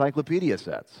 1,000 encyclopedia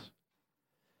sets.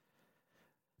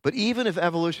 But even if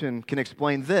evolution can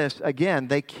explain this, again,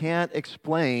 they can't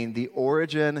explain the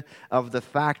origin of the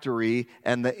factory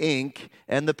and the ink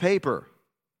and the paper.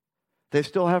 They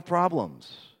still have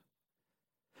problems.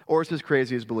 Or it's as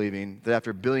crazy as believing that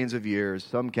after billions of years,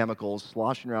 some chemicals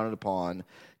sloshing around in a pond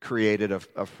created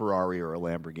a Ferrari or a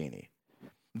Lamborghini.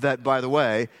 That, by the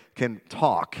way, can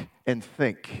talk and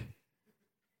think.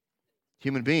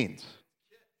 Human beings.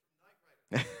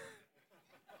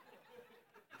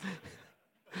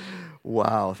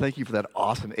 Wow, thank you for that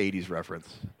awesome 80s reference.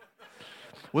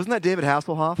 Wasn't that David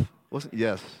Hasselhoff?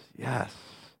 Yes.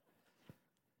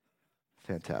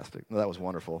 Fantastic. No, that was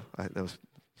wonderful. That was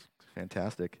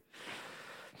fantastic.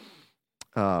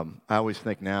 I always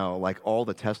think now, like, all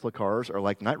the Tesla cars are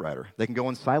like Knight Rider. They can go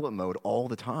in silent mode all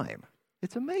the time.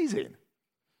 It's amazing.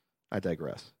 I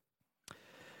digress.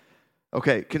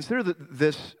 Okay, considering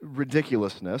this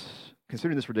ridiculousness,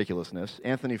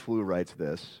 Anthony Flew writes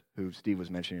this, who Steve was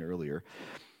mentioning earlier.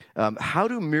 How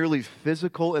do merely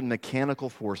physical and mechanical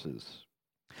forces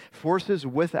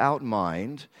without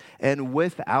mind and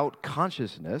without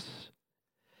consciousness,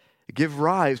 give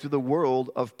rise to the world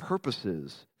of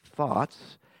purposes,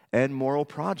 thoughts, and moral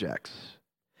projects?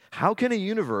 How can a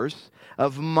universe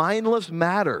of mindless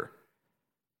matter,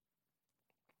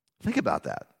 think about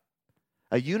that,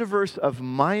 a universe of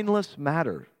mindless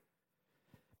matter,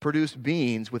 produce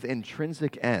beings with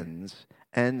intrinsic ends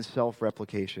and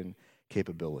self-replication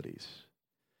capabilities?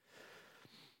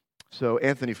 So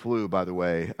Anthony Flew, by the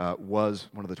way, was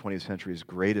one of the 20th century's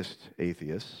greatest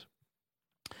atheists.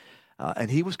 And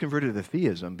he was converted to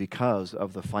theism because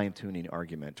of the fine-tuning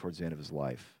argument towards the end of his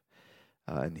life.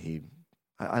 And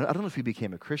I don't know if he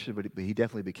became a Christian, but he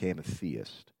definitely became a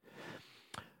theist.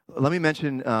 Let me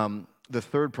mention the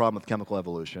third problem with chemical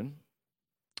evolution.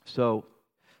 So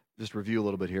just review a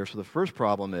little bit here. So the first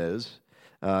problem is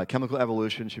chemical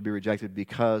evolution should be rejected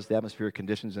because the atmospheric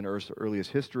conditions in Earth's earliest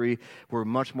history were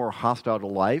much more hostile to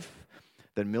life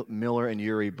than Miller and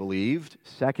Urey believed.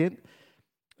 Second,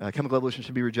 chemical evolution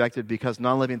should be rejected because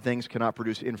non-living things cannot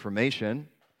produce information.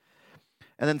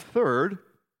 And then third,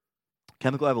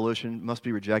 chemical evolution must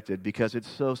be rejected because it's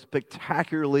so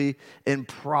spectacularly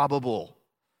improbable.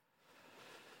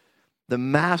 The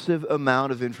massive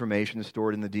amount of information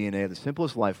stored in the DNA of the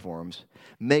simplest life forms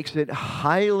makes it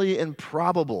highly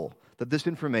improbable that this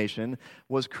information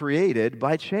was created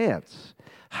by chance.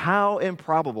 How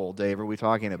improbable, Dave, are we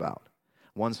talking about?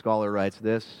 One scholar writes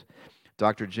this: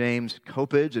 Dr. James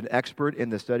Coppage, an expert in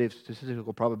the study of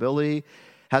statistical probability,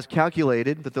 has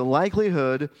calculated that the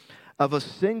likelihood of a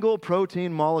single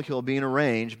protein molecule being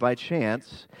arranged by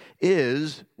chance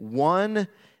is 1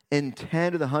 in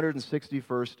 10 to the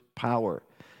 161st power.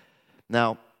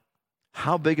 Now,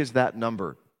 how big is that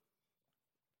number?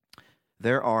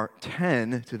 There are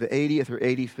 10 to the 80th or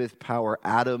 85th power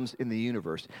atoms in the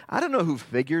universe. I don't know who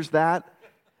figures that,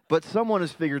 but someone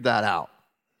has figured that out.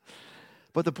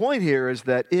 But the point here is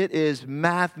that it is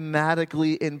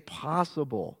mathematically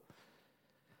impossible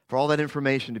for all that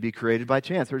information to be created by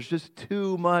chance. There's just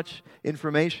too much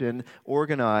information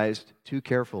organized too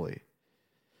carefully.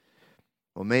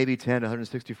 Well, maybe 10 to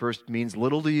 161st means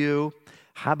little to you.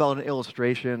 How about an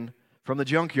illustration from the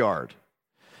junkyard?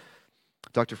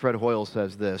 Dr. Fred Hoyle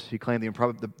says this. He claimed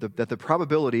that the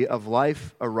probability of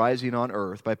life arising on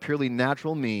Earth by purely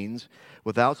natural means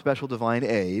without special divine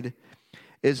aid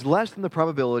is less than the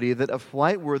probability that a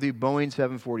flight-worthy Boeing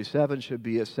 747 should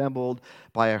be assembled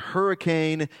by a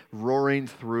hurricane roaring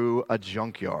through a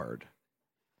junkyard.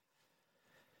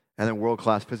 And then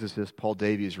world-class physicist Paul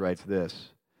Davies writes this: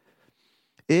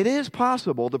 it is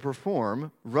possible to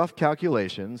perform rough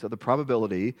calculations of the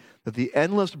probability that the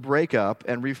endless breakup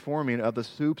and reforming of the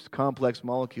soup's complex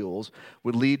molecules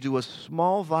would lead to a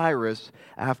small virus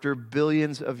after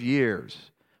billions of years.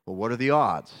 Well, what are the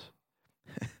odds?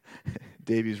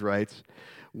 Davies writes,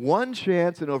 1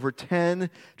 chance in over 10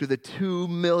 to the 2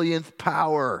 millionth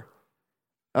power.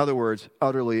 In other words,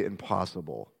 utterly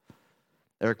impossible.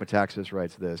 Eric Metaxas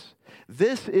writes this: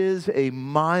 this is a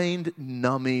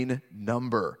mind-numbing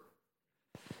number,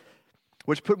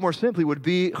 which put more simply would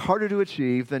be harder to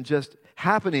achieve than just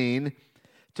happening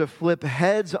to flip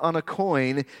heads on a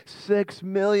coin 6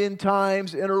 million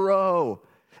times in a row.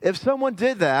 If someone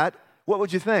did that, what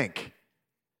would you think?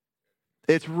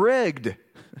 It's rigged.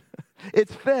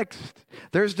 It's fixed.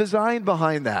 There's design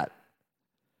behind that.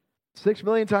 6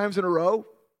 million times in a row?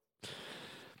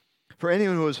 For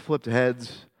anyone who has flipped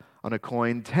heads on a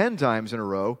coin 10 times in a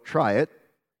row, try it.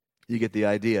 You get the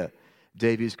idea.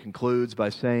 Davies concludes by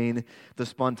saying, the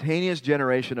spontaneous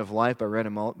generation of life by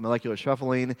random molecular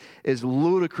shuffling is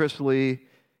ludicrously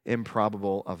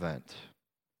improbable event.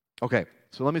 Okay,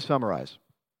 so let me summarize.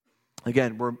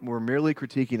 Again, we're merely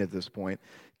critiquing at this point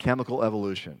chemical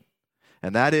evolution.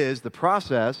 And that is the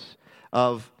process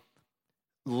of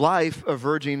life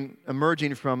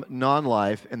emerging from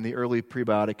non-life in the early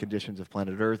prebiotic conditions of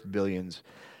planet Earth billions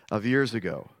of years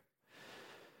ago.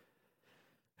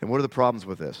 And what are the problems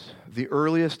with this? The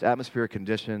earliest atmospheric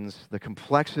conditions, the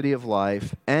complexity of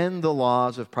life, and the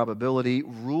laws of probability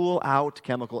rule out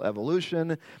chemical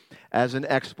evolution as an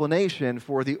explanation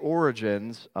for the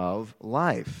origins of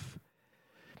life.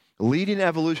 Leading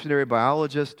evolutionary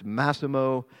biologist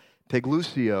Massimo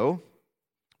Piglusio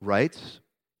writes,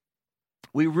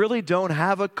 we really don't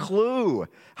have a clue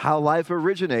how life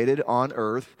originated on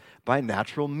Earth by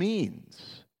natural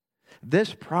means.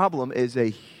 This problem is a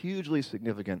hugely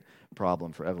significant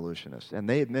problem for evolutionists, and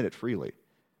they admit it freely.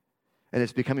 And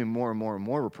it's becoming more and more and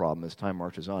more of a problem as time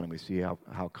marches on, and we see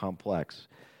how complex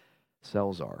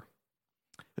cells are.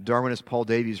 The Darwinist Paul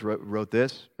Davies wrote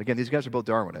this. Again, these guys are both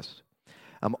Darwinists.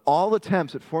 All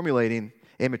attempts at formulating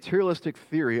a materialistic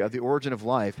theory of the origin of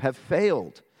life have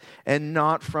failed, and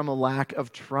not from a lack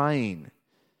of trying.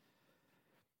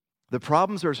 The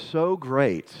problems are so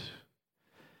great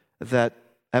that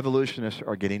evolutionists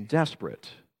are getting desperate.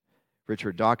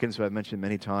 Richard Dawkins, who I've mentioned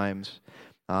many times,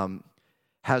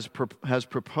 has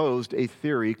proposed a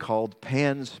theory called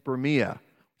panspermia,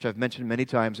 which I've mentioned many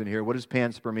times in here. What is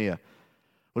panspermia?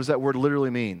 What does that word literally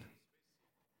mean?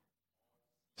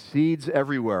 Seeds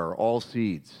everywhere, all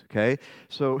seeds, okay?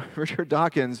 So Richard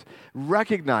Dawkins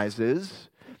recognizes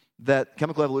that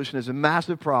chemical evolution is a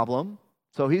massive problem.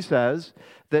 So he says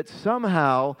that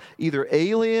somehow either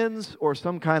aliens or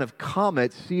some kind of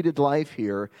comet seeded life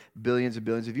here billions and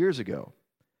billions of years ago.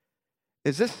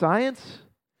 Is this science?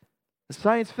 It's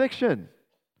science fiction.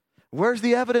 Where's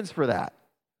the evidence for that?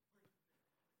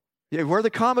 Yeah, where'd the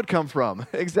comet come from?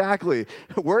 Exactly.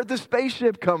 Where'd the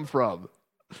spaceship come from?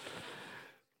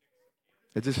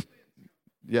 It just,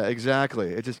 yeah, exactly.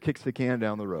 It just kicks the can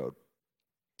down the road.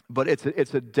 But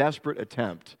it's a desperate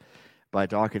attempt by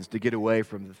Dawkins to get away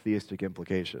from the theistic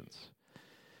implications.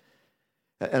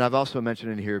 And I've also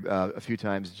mentioned in here a few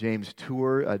times James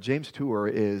Tour. James Tour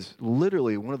is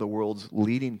literally one of the world's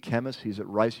leading chemists. He's at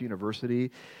Rice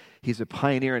University. He's a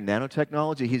pioneer in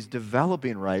nanotechnology. He's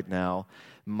developing right now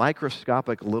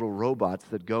microscopic little robots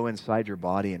that go inside your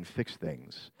body and fix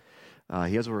things.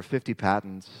 He has over 50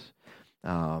 patents.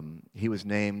 He was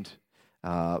named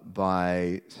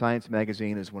by Science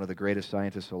Magazine as one of the greatest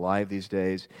scientists alive these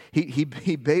days. He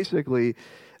basically,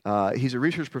 he's a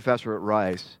research professor at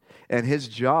Rice, and his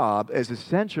job is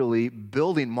essentially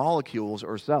building molecules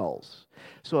or cells.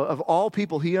 So of all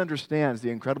people, he understands the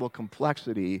incredible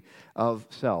complexity of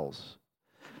cells.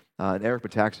 And Eric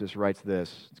Metaxas writes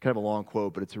this. It's kind of a long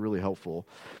quote, but it's really helpful.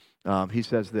 He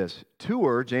says this: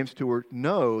 James Tour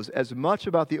knows as much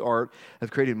about the art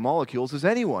of creating molecules as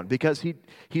anyone because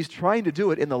he's trying to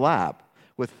do it in the lab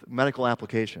with medical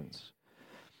applications.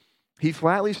 He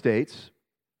flatly states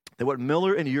that what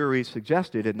Miller and Urey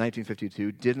suggested in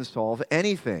 1952 didn't solve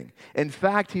anything. In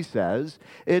fact, he says,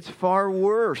 it's far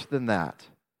worse than that.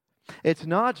 It's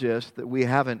not just that we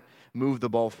haven't moved the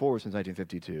ball forward since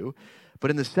 1952, but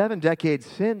in the 7 decades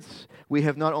since, we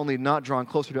have not only not drawn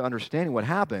closer to understanding what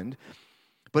happened,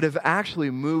 but have actually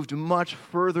moved much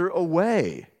further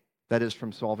away, that is,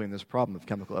 from solving this problem of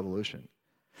chemical evolution.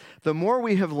 The more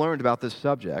we have learned about this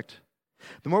subject,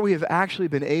 the more we have actually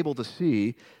been able to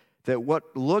see that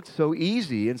what looked so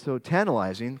easy and so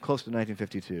tantalizing close to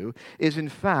 1952 is in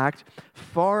fact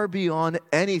far beyond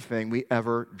anything we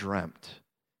ever dreamt.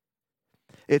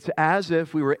 It's as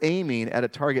if we were aiming at a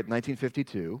target in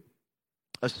 1952,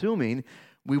 assuming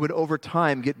we would over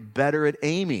time get better at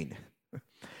aiming.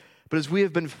 But as we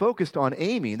have been focused on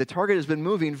aiming, the target has been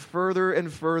moving further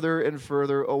and further and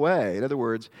further away. In other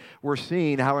words, we're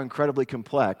seeing how incredibly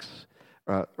complex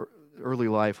early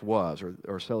life was,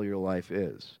 or cellular life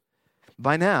is.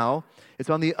 By now,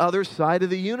 it's on the other side of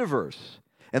the universe,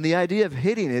 and the idea of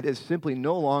hitting it is simply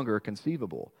no longer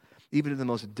conceivable, even to the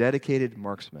most dedicated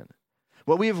marksman.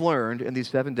 What we have learned in these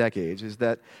 7 decades is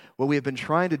that what we have been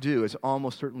trying to do is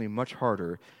almost certainly much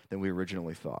harder than we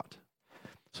originally thought.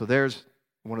 So there's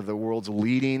one of the world's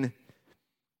leading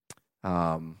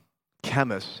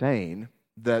chemists saying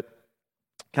that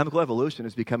chemical evolution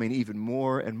is becoming even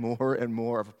more and more and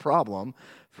more of a problem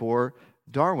for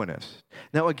Darwinists.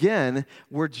 Now again,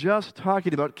 we're just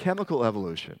talking about chemical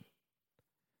evolution.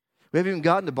 We haven't even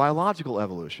gotten to biological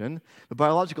evolution. The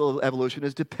biological evolution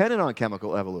is dependent on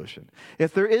chemical evolution.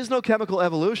 If there is no chemical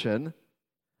evolution,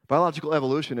 biological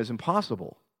evolution is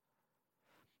impossible.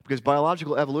 Because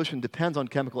biological evolution depends on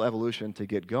chemical evolution to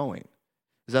get going.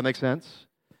 Does that make sense?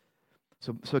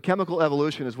 So chemical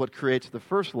evolution is what creates the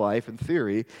first life in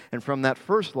theory, and from that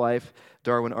first life,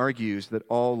 Darwin argues that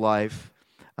all life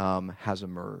has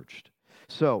emerged.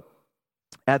 So,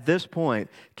 at this point,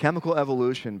 chemical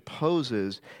evolution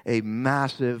poses a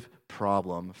massive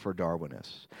problem for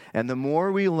Darwinists. And the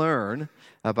more we learn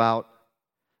about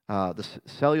the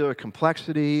cellular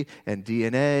complexity and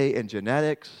DNA and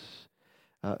genetics,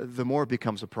 the more it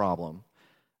becomes a problem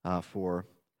for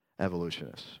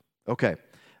evolutionists. Okay,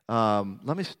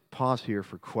 let me pause here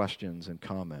for questions and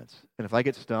comments. And if I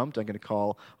get stumped, I'm going to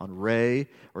call on Ray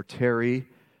or Terry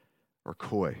or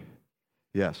Coy.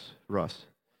 Yes, Russ.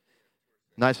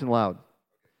 Nice and loud.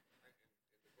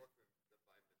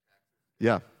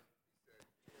 Yeah.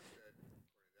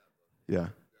 Yeah.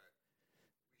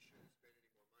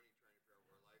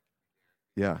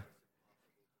 Yeah.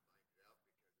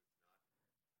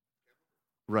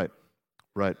 Right.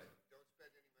 Right.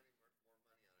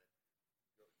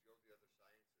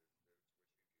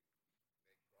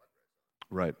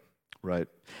 Right. Right.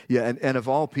 Yeah, and of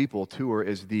all people, Tour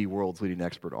is the world's leading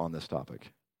expert on this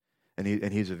topic. And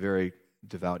he's a very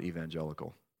devout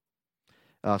evangelical.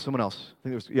 Someone else. I think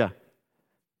there was, yeah.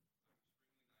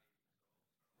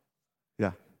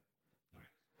 Yeah.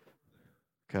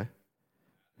 Okay.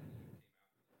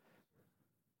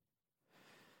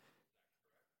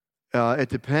 It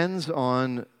depends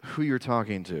on who you're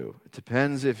talking to. It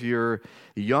depends if you're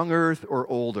young Earth or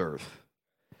old Earth.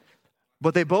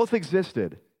 But they both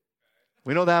existed.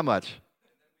 We know that much.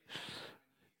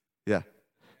 Yeah.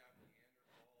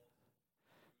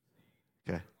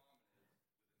 Okay.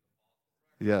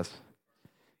 Yes.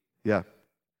 Yeah.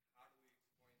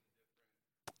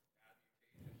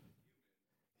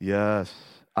 Yes.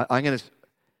 I'm going to...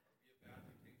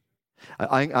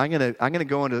 I'm gonna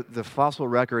go into the fossil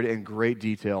record in great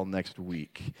detail next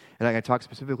week, and I'm gonna talk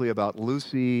specifically about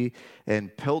Lucy and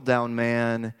Piltdown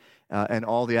Man and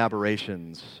all the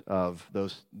aberrations of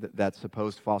that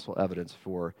supposed fossil evidence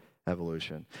for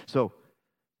evolution. So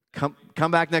come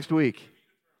back next week.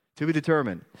 To be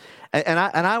determined.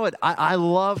 I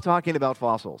love talking about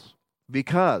fossils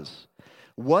because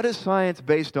what is science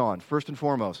based on? First and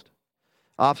foremost,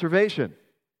 observation,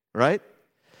 right?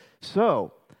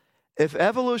 So, if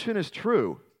evolution is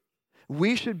true,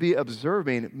 we should be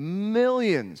observing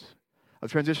millions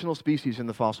of transitional species in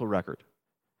the fossil record.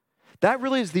 That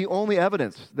really is the only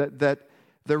evidence that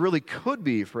there really could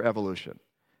be for evolution,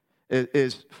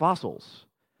 is fossils.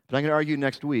 But I'm going to argue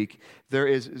next week, there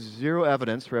is zero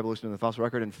evidence for evolution in the fossil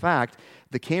record. In fact,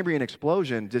 the Cambrian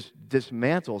explosion just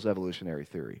dismantles evolutionary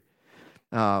theory.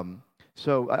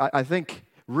 So I think,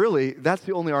 really, that's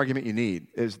the only argument you need,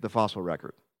 is the fossil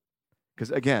record.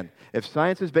 Because, again, if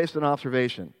science is based on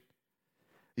observation,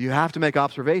 you have to make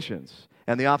observations,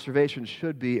 and the observations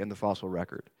should be in the fossil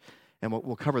record. And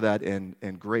we'll cover that in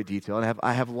great detail. And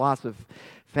I have lots of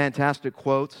fantastic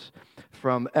quotes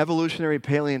from evolutionary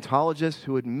paleontologists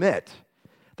who admit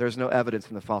there's no evidence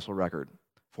in the fossil record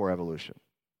for evolution.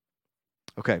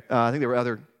 Okay, I think there were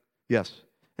other... Yes,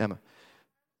 Emma.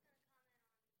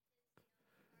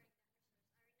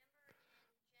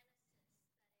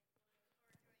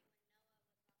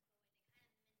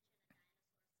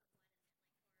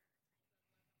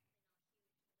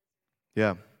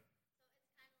 Yeah.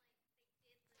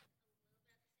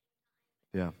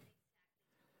 Yeah.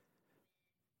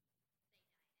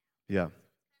 Yeah.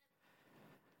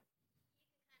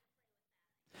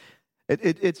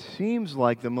 It seems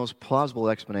like the most plausible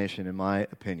explanation, in my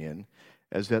opinion,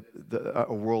 is that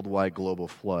a worldwide global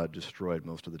flood destroyed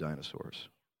most of the dinosaurs.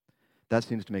 That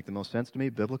seems to make the most sense to me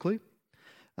biblically.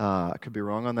 I could be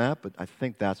wrong on that, but I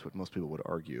think that's what most people would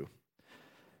argue.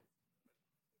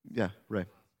 Yeah, Ray.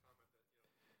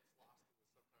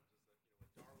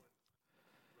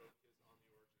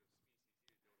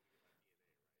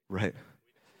 Right.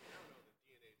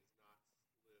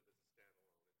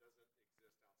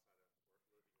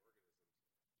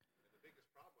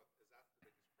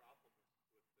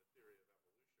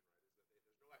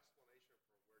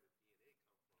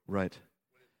 Right.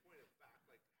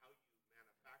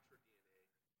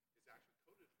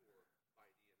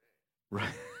 Right.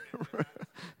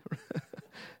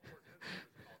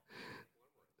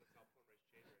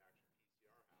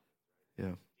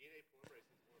 Yeah.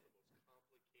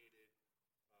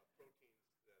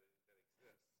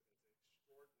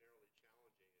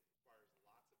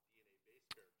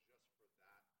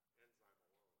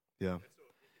 Yeah.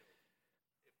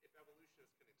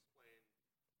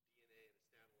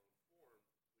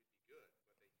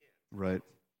 Right.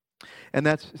 And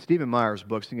that's Stephen Meyer's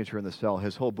book, Signature in the Cell.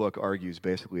 His whole book argues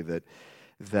basically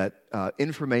that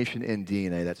information in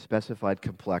DNA, that specified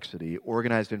complexity,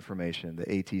 organized information, the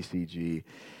ATCG,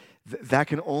 that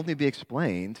can only be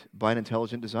explained by an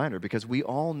intelligent designer, because we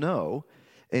all know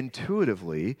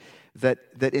intuitively that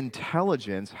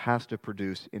intelligence has to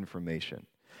produce information.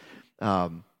 Yeah,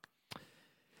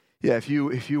 if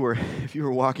you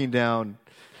were walking down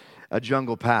a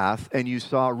jungle path and you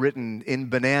saw written in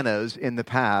bananas in the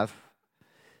path,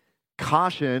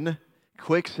 "Caution,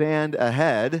 quicksand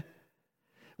ahead,"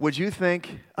 would you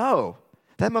think, "Oh,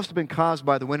 that must have been caused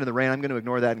by the wind and the rain. I'm going to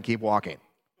ignore that and keep walking"? Is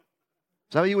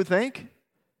that what you would think?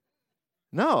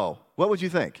 No. What would you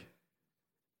think?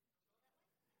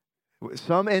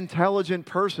 Some intelligent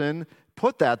person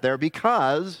put that there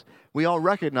because we all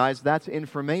recognize that's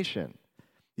information.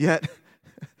 Yet,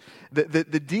 the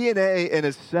DNA in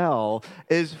a cell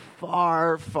is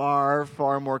far, far,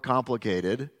 far more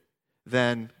complicated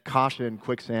than "caution,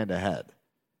 quicksand ahead."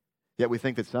 Yet we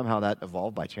think that somehow that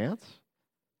evolved by chance?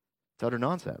 It's utter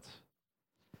nonsense.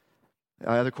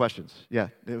 Other questions? Yeah.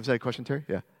 Was that a question, Terry?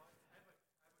 Yeah.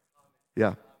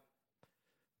 Yeah.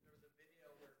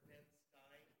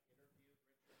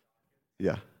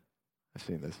 Yeah. I've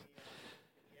seen this.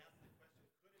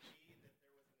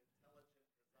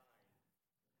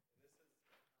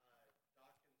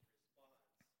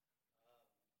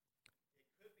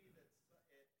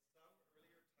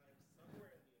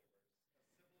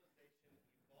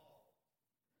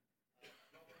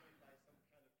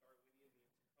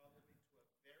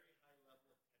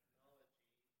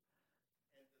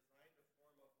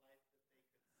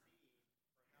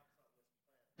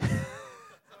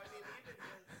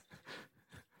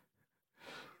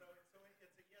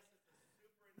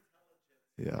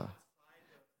 Yeah.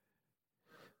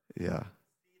 Yeah.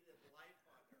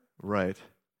 Right.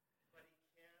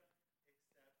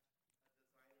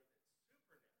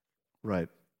 Right.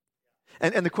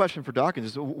 And the question for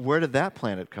Dawkins is, where did that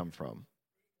planet come from?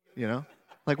 You know?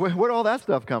 Like, where did all that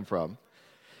stuff come from?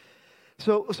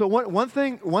 So one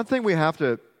thing we have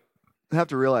to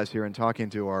realize here in talking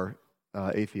to our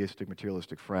atheistic,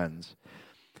 materialistic friends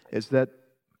is that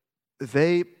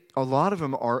a lot of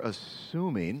them are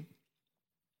assuming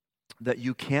that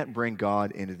you can't bring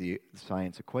God into the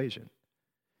science equation.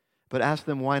 But ask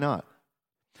them, why not?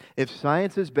 If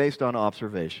science is based on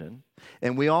observation,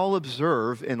 and we all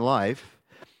observe in life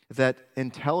that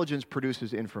intelligence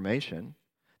produces information,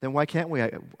 then why can't we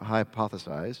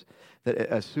hypothesize that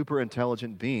a super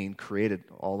intelligent being created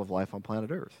all of life on planet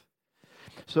Earth?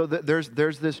 So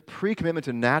there's this pre-commitment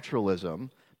to naturalism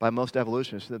by most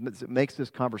evolutionists that makes this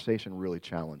conversation really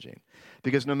challenging.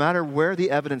 Because no matter where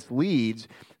the evidence leads,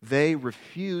 they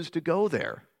refuse to go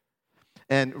there.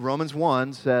 And Romans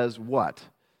 1 says what?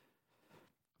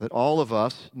 That all of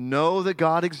us know that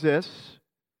God exists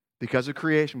because of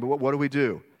creation, but what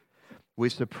do? We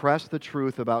suppress the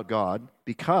truth about God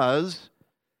because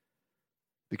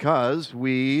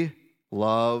we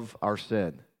love our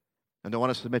sin and don't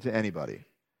want to submit to anybody.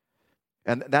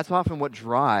 And that's often what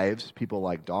drives people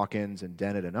like Dawkins and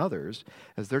Dennett and others,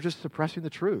 as they're just suppressing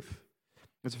the truth.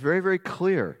 It's very, very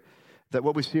clear that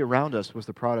what we see around us was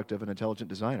the product of an intelligent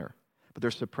designer, but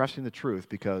they're suppressing the truth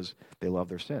because they love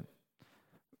their sin.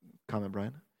 Comment,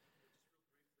 Brian?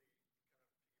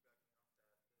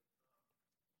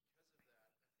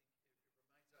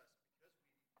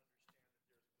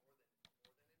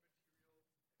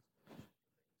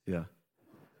 Yeah.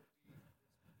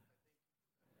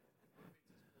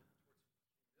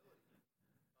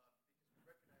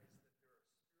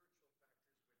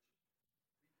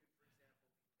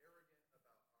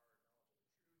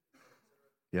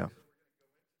 Yeah.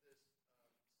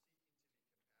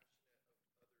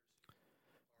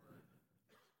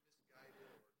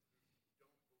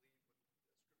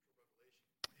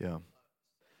 Yeah.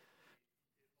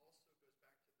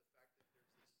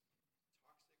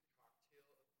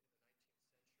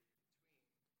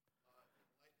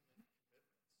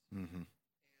 Mm-hmm.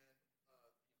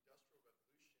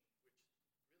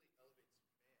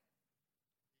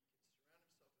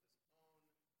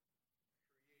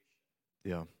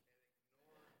 Yeah.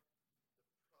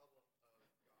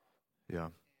 Yeah.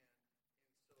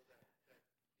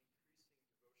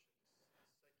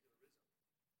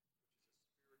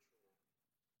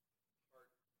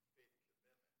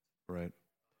 Right.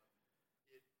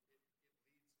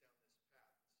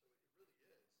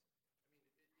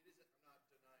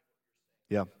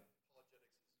 Yeah.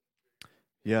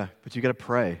 Yeah. But you got to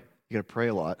pray. You got to pray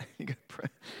a lot. You got to pray.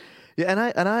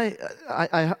 Yeah.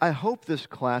 I hope this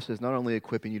class is not only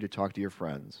equipping you to talk to your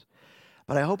friends,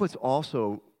 but I hope it's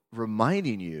also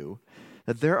reminding you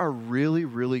that there are really,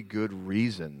 really good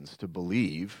reasons to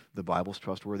believe the Bible's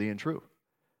trustworthy and true.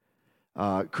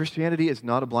 Christianity is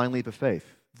not a blind leap of faith.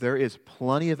 There is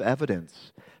plenty of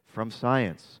evidence from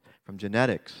science, from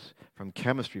genetics, from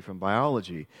chemistry, from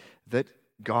biology, that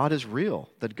God is real,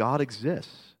 that God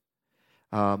exists.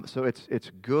 So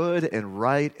it's good and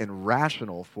right and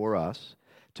rational for us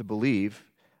to believe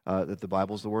that the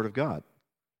Bible is the Word of God.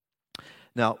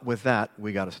 Now, with that,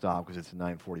 we got to stop because it's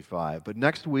 9:45. But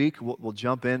next week, we'll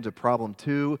jump into problem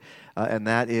 2, and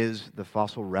that is the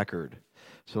fossil record.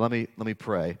 So let me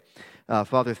pray.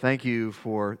 Father, thank you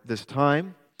for this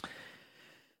time.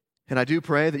 And I do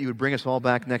pray that you would bring us all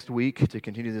back next week to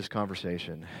continue this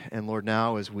conversation. And Lord,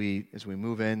 now as we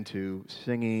move into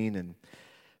singing and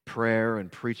prayer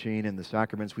and preaching and the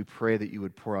sacraments, we pray that you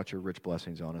would pour out your rich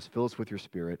blessings on us. Fill us with your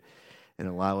Spirit and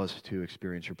allow us to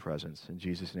experience your presence. In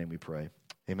Jesus' name we pray.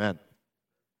 Amen.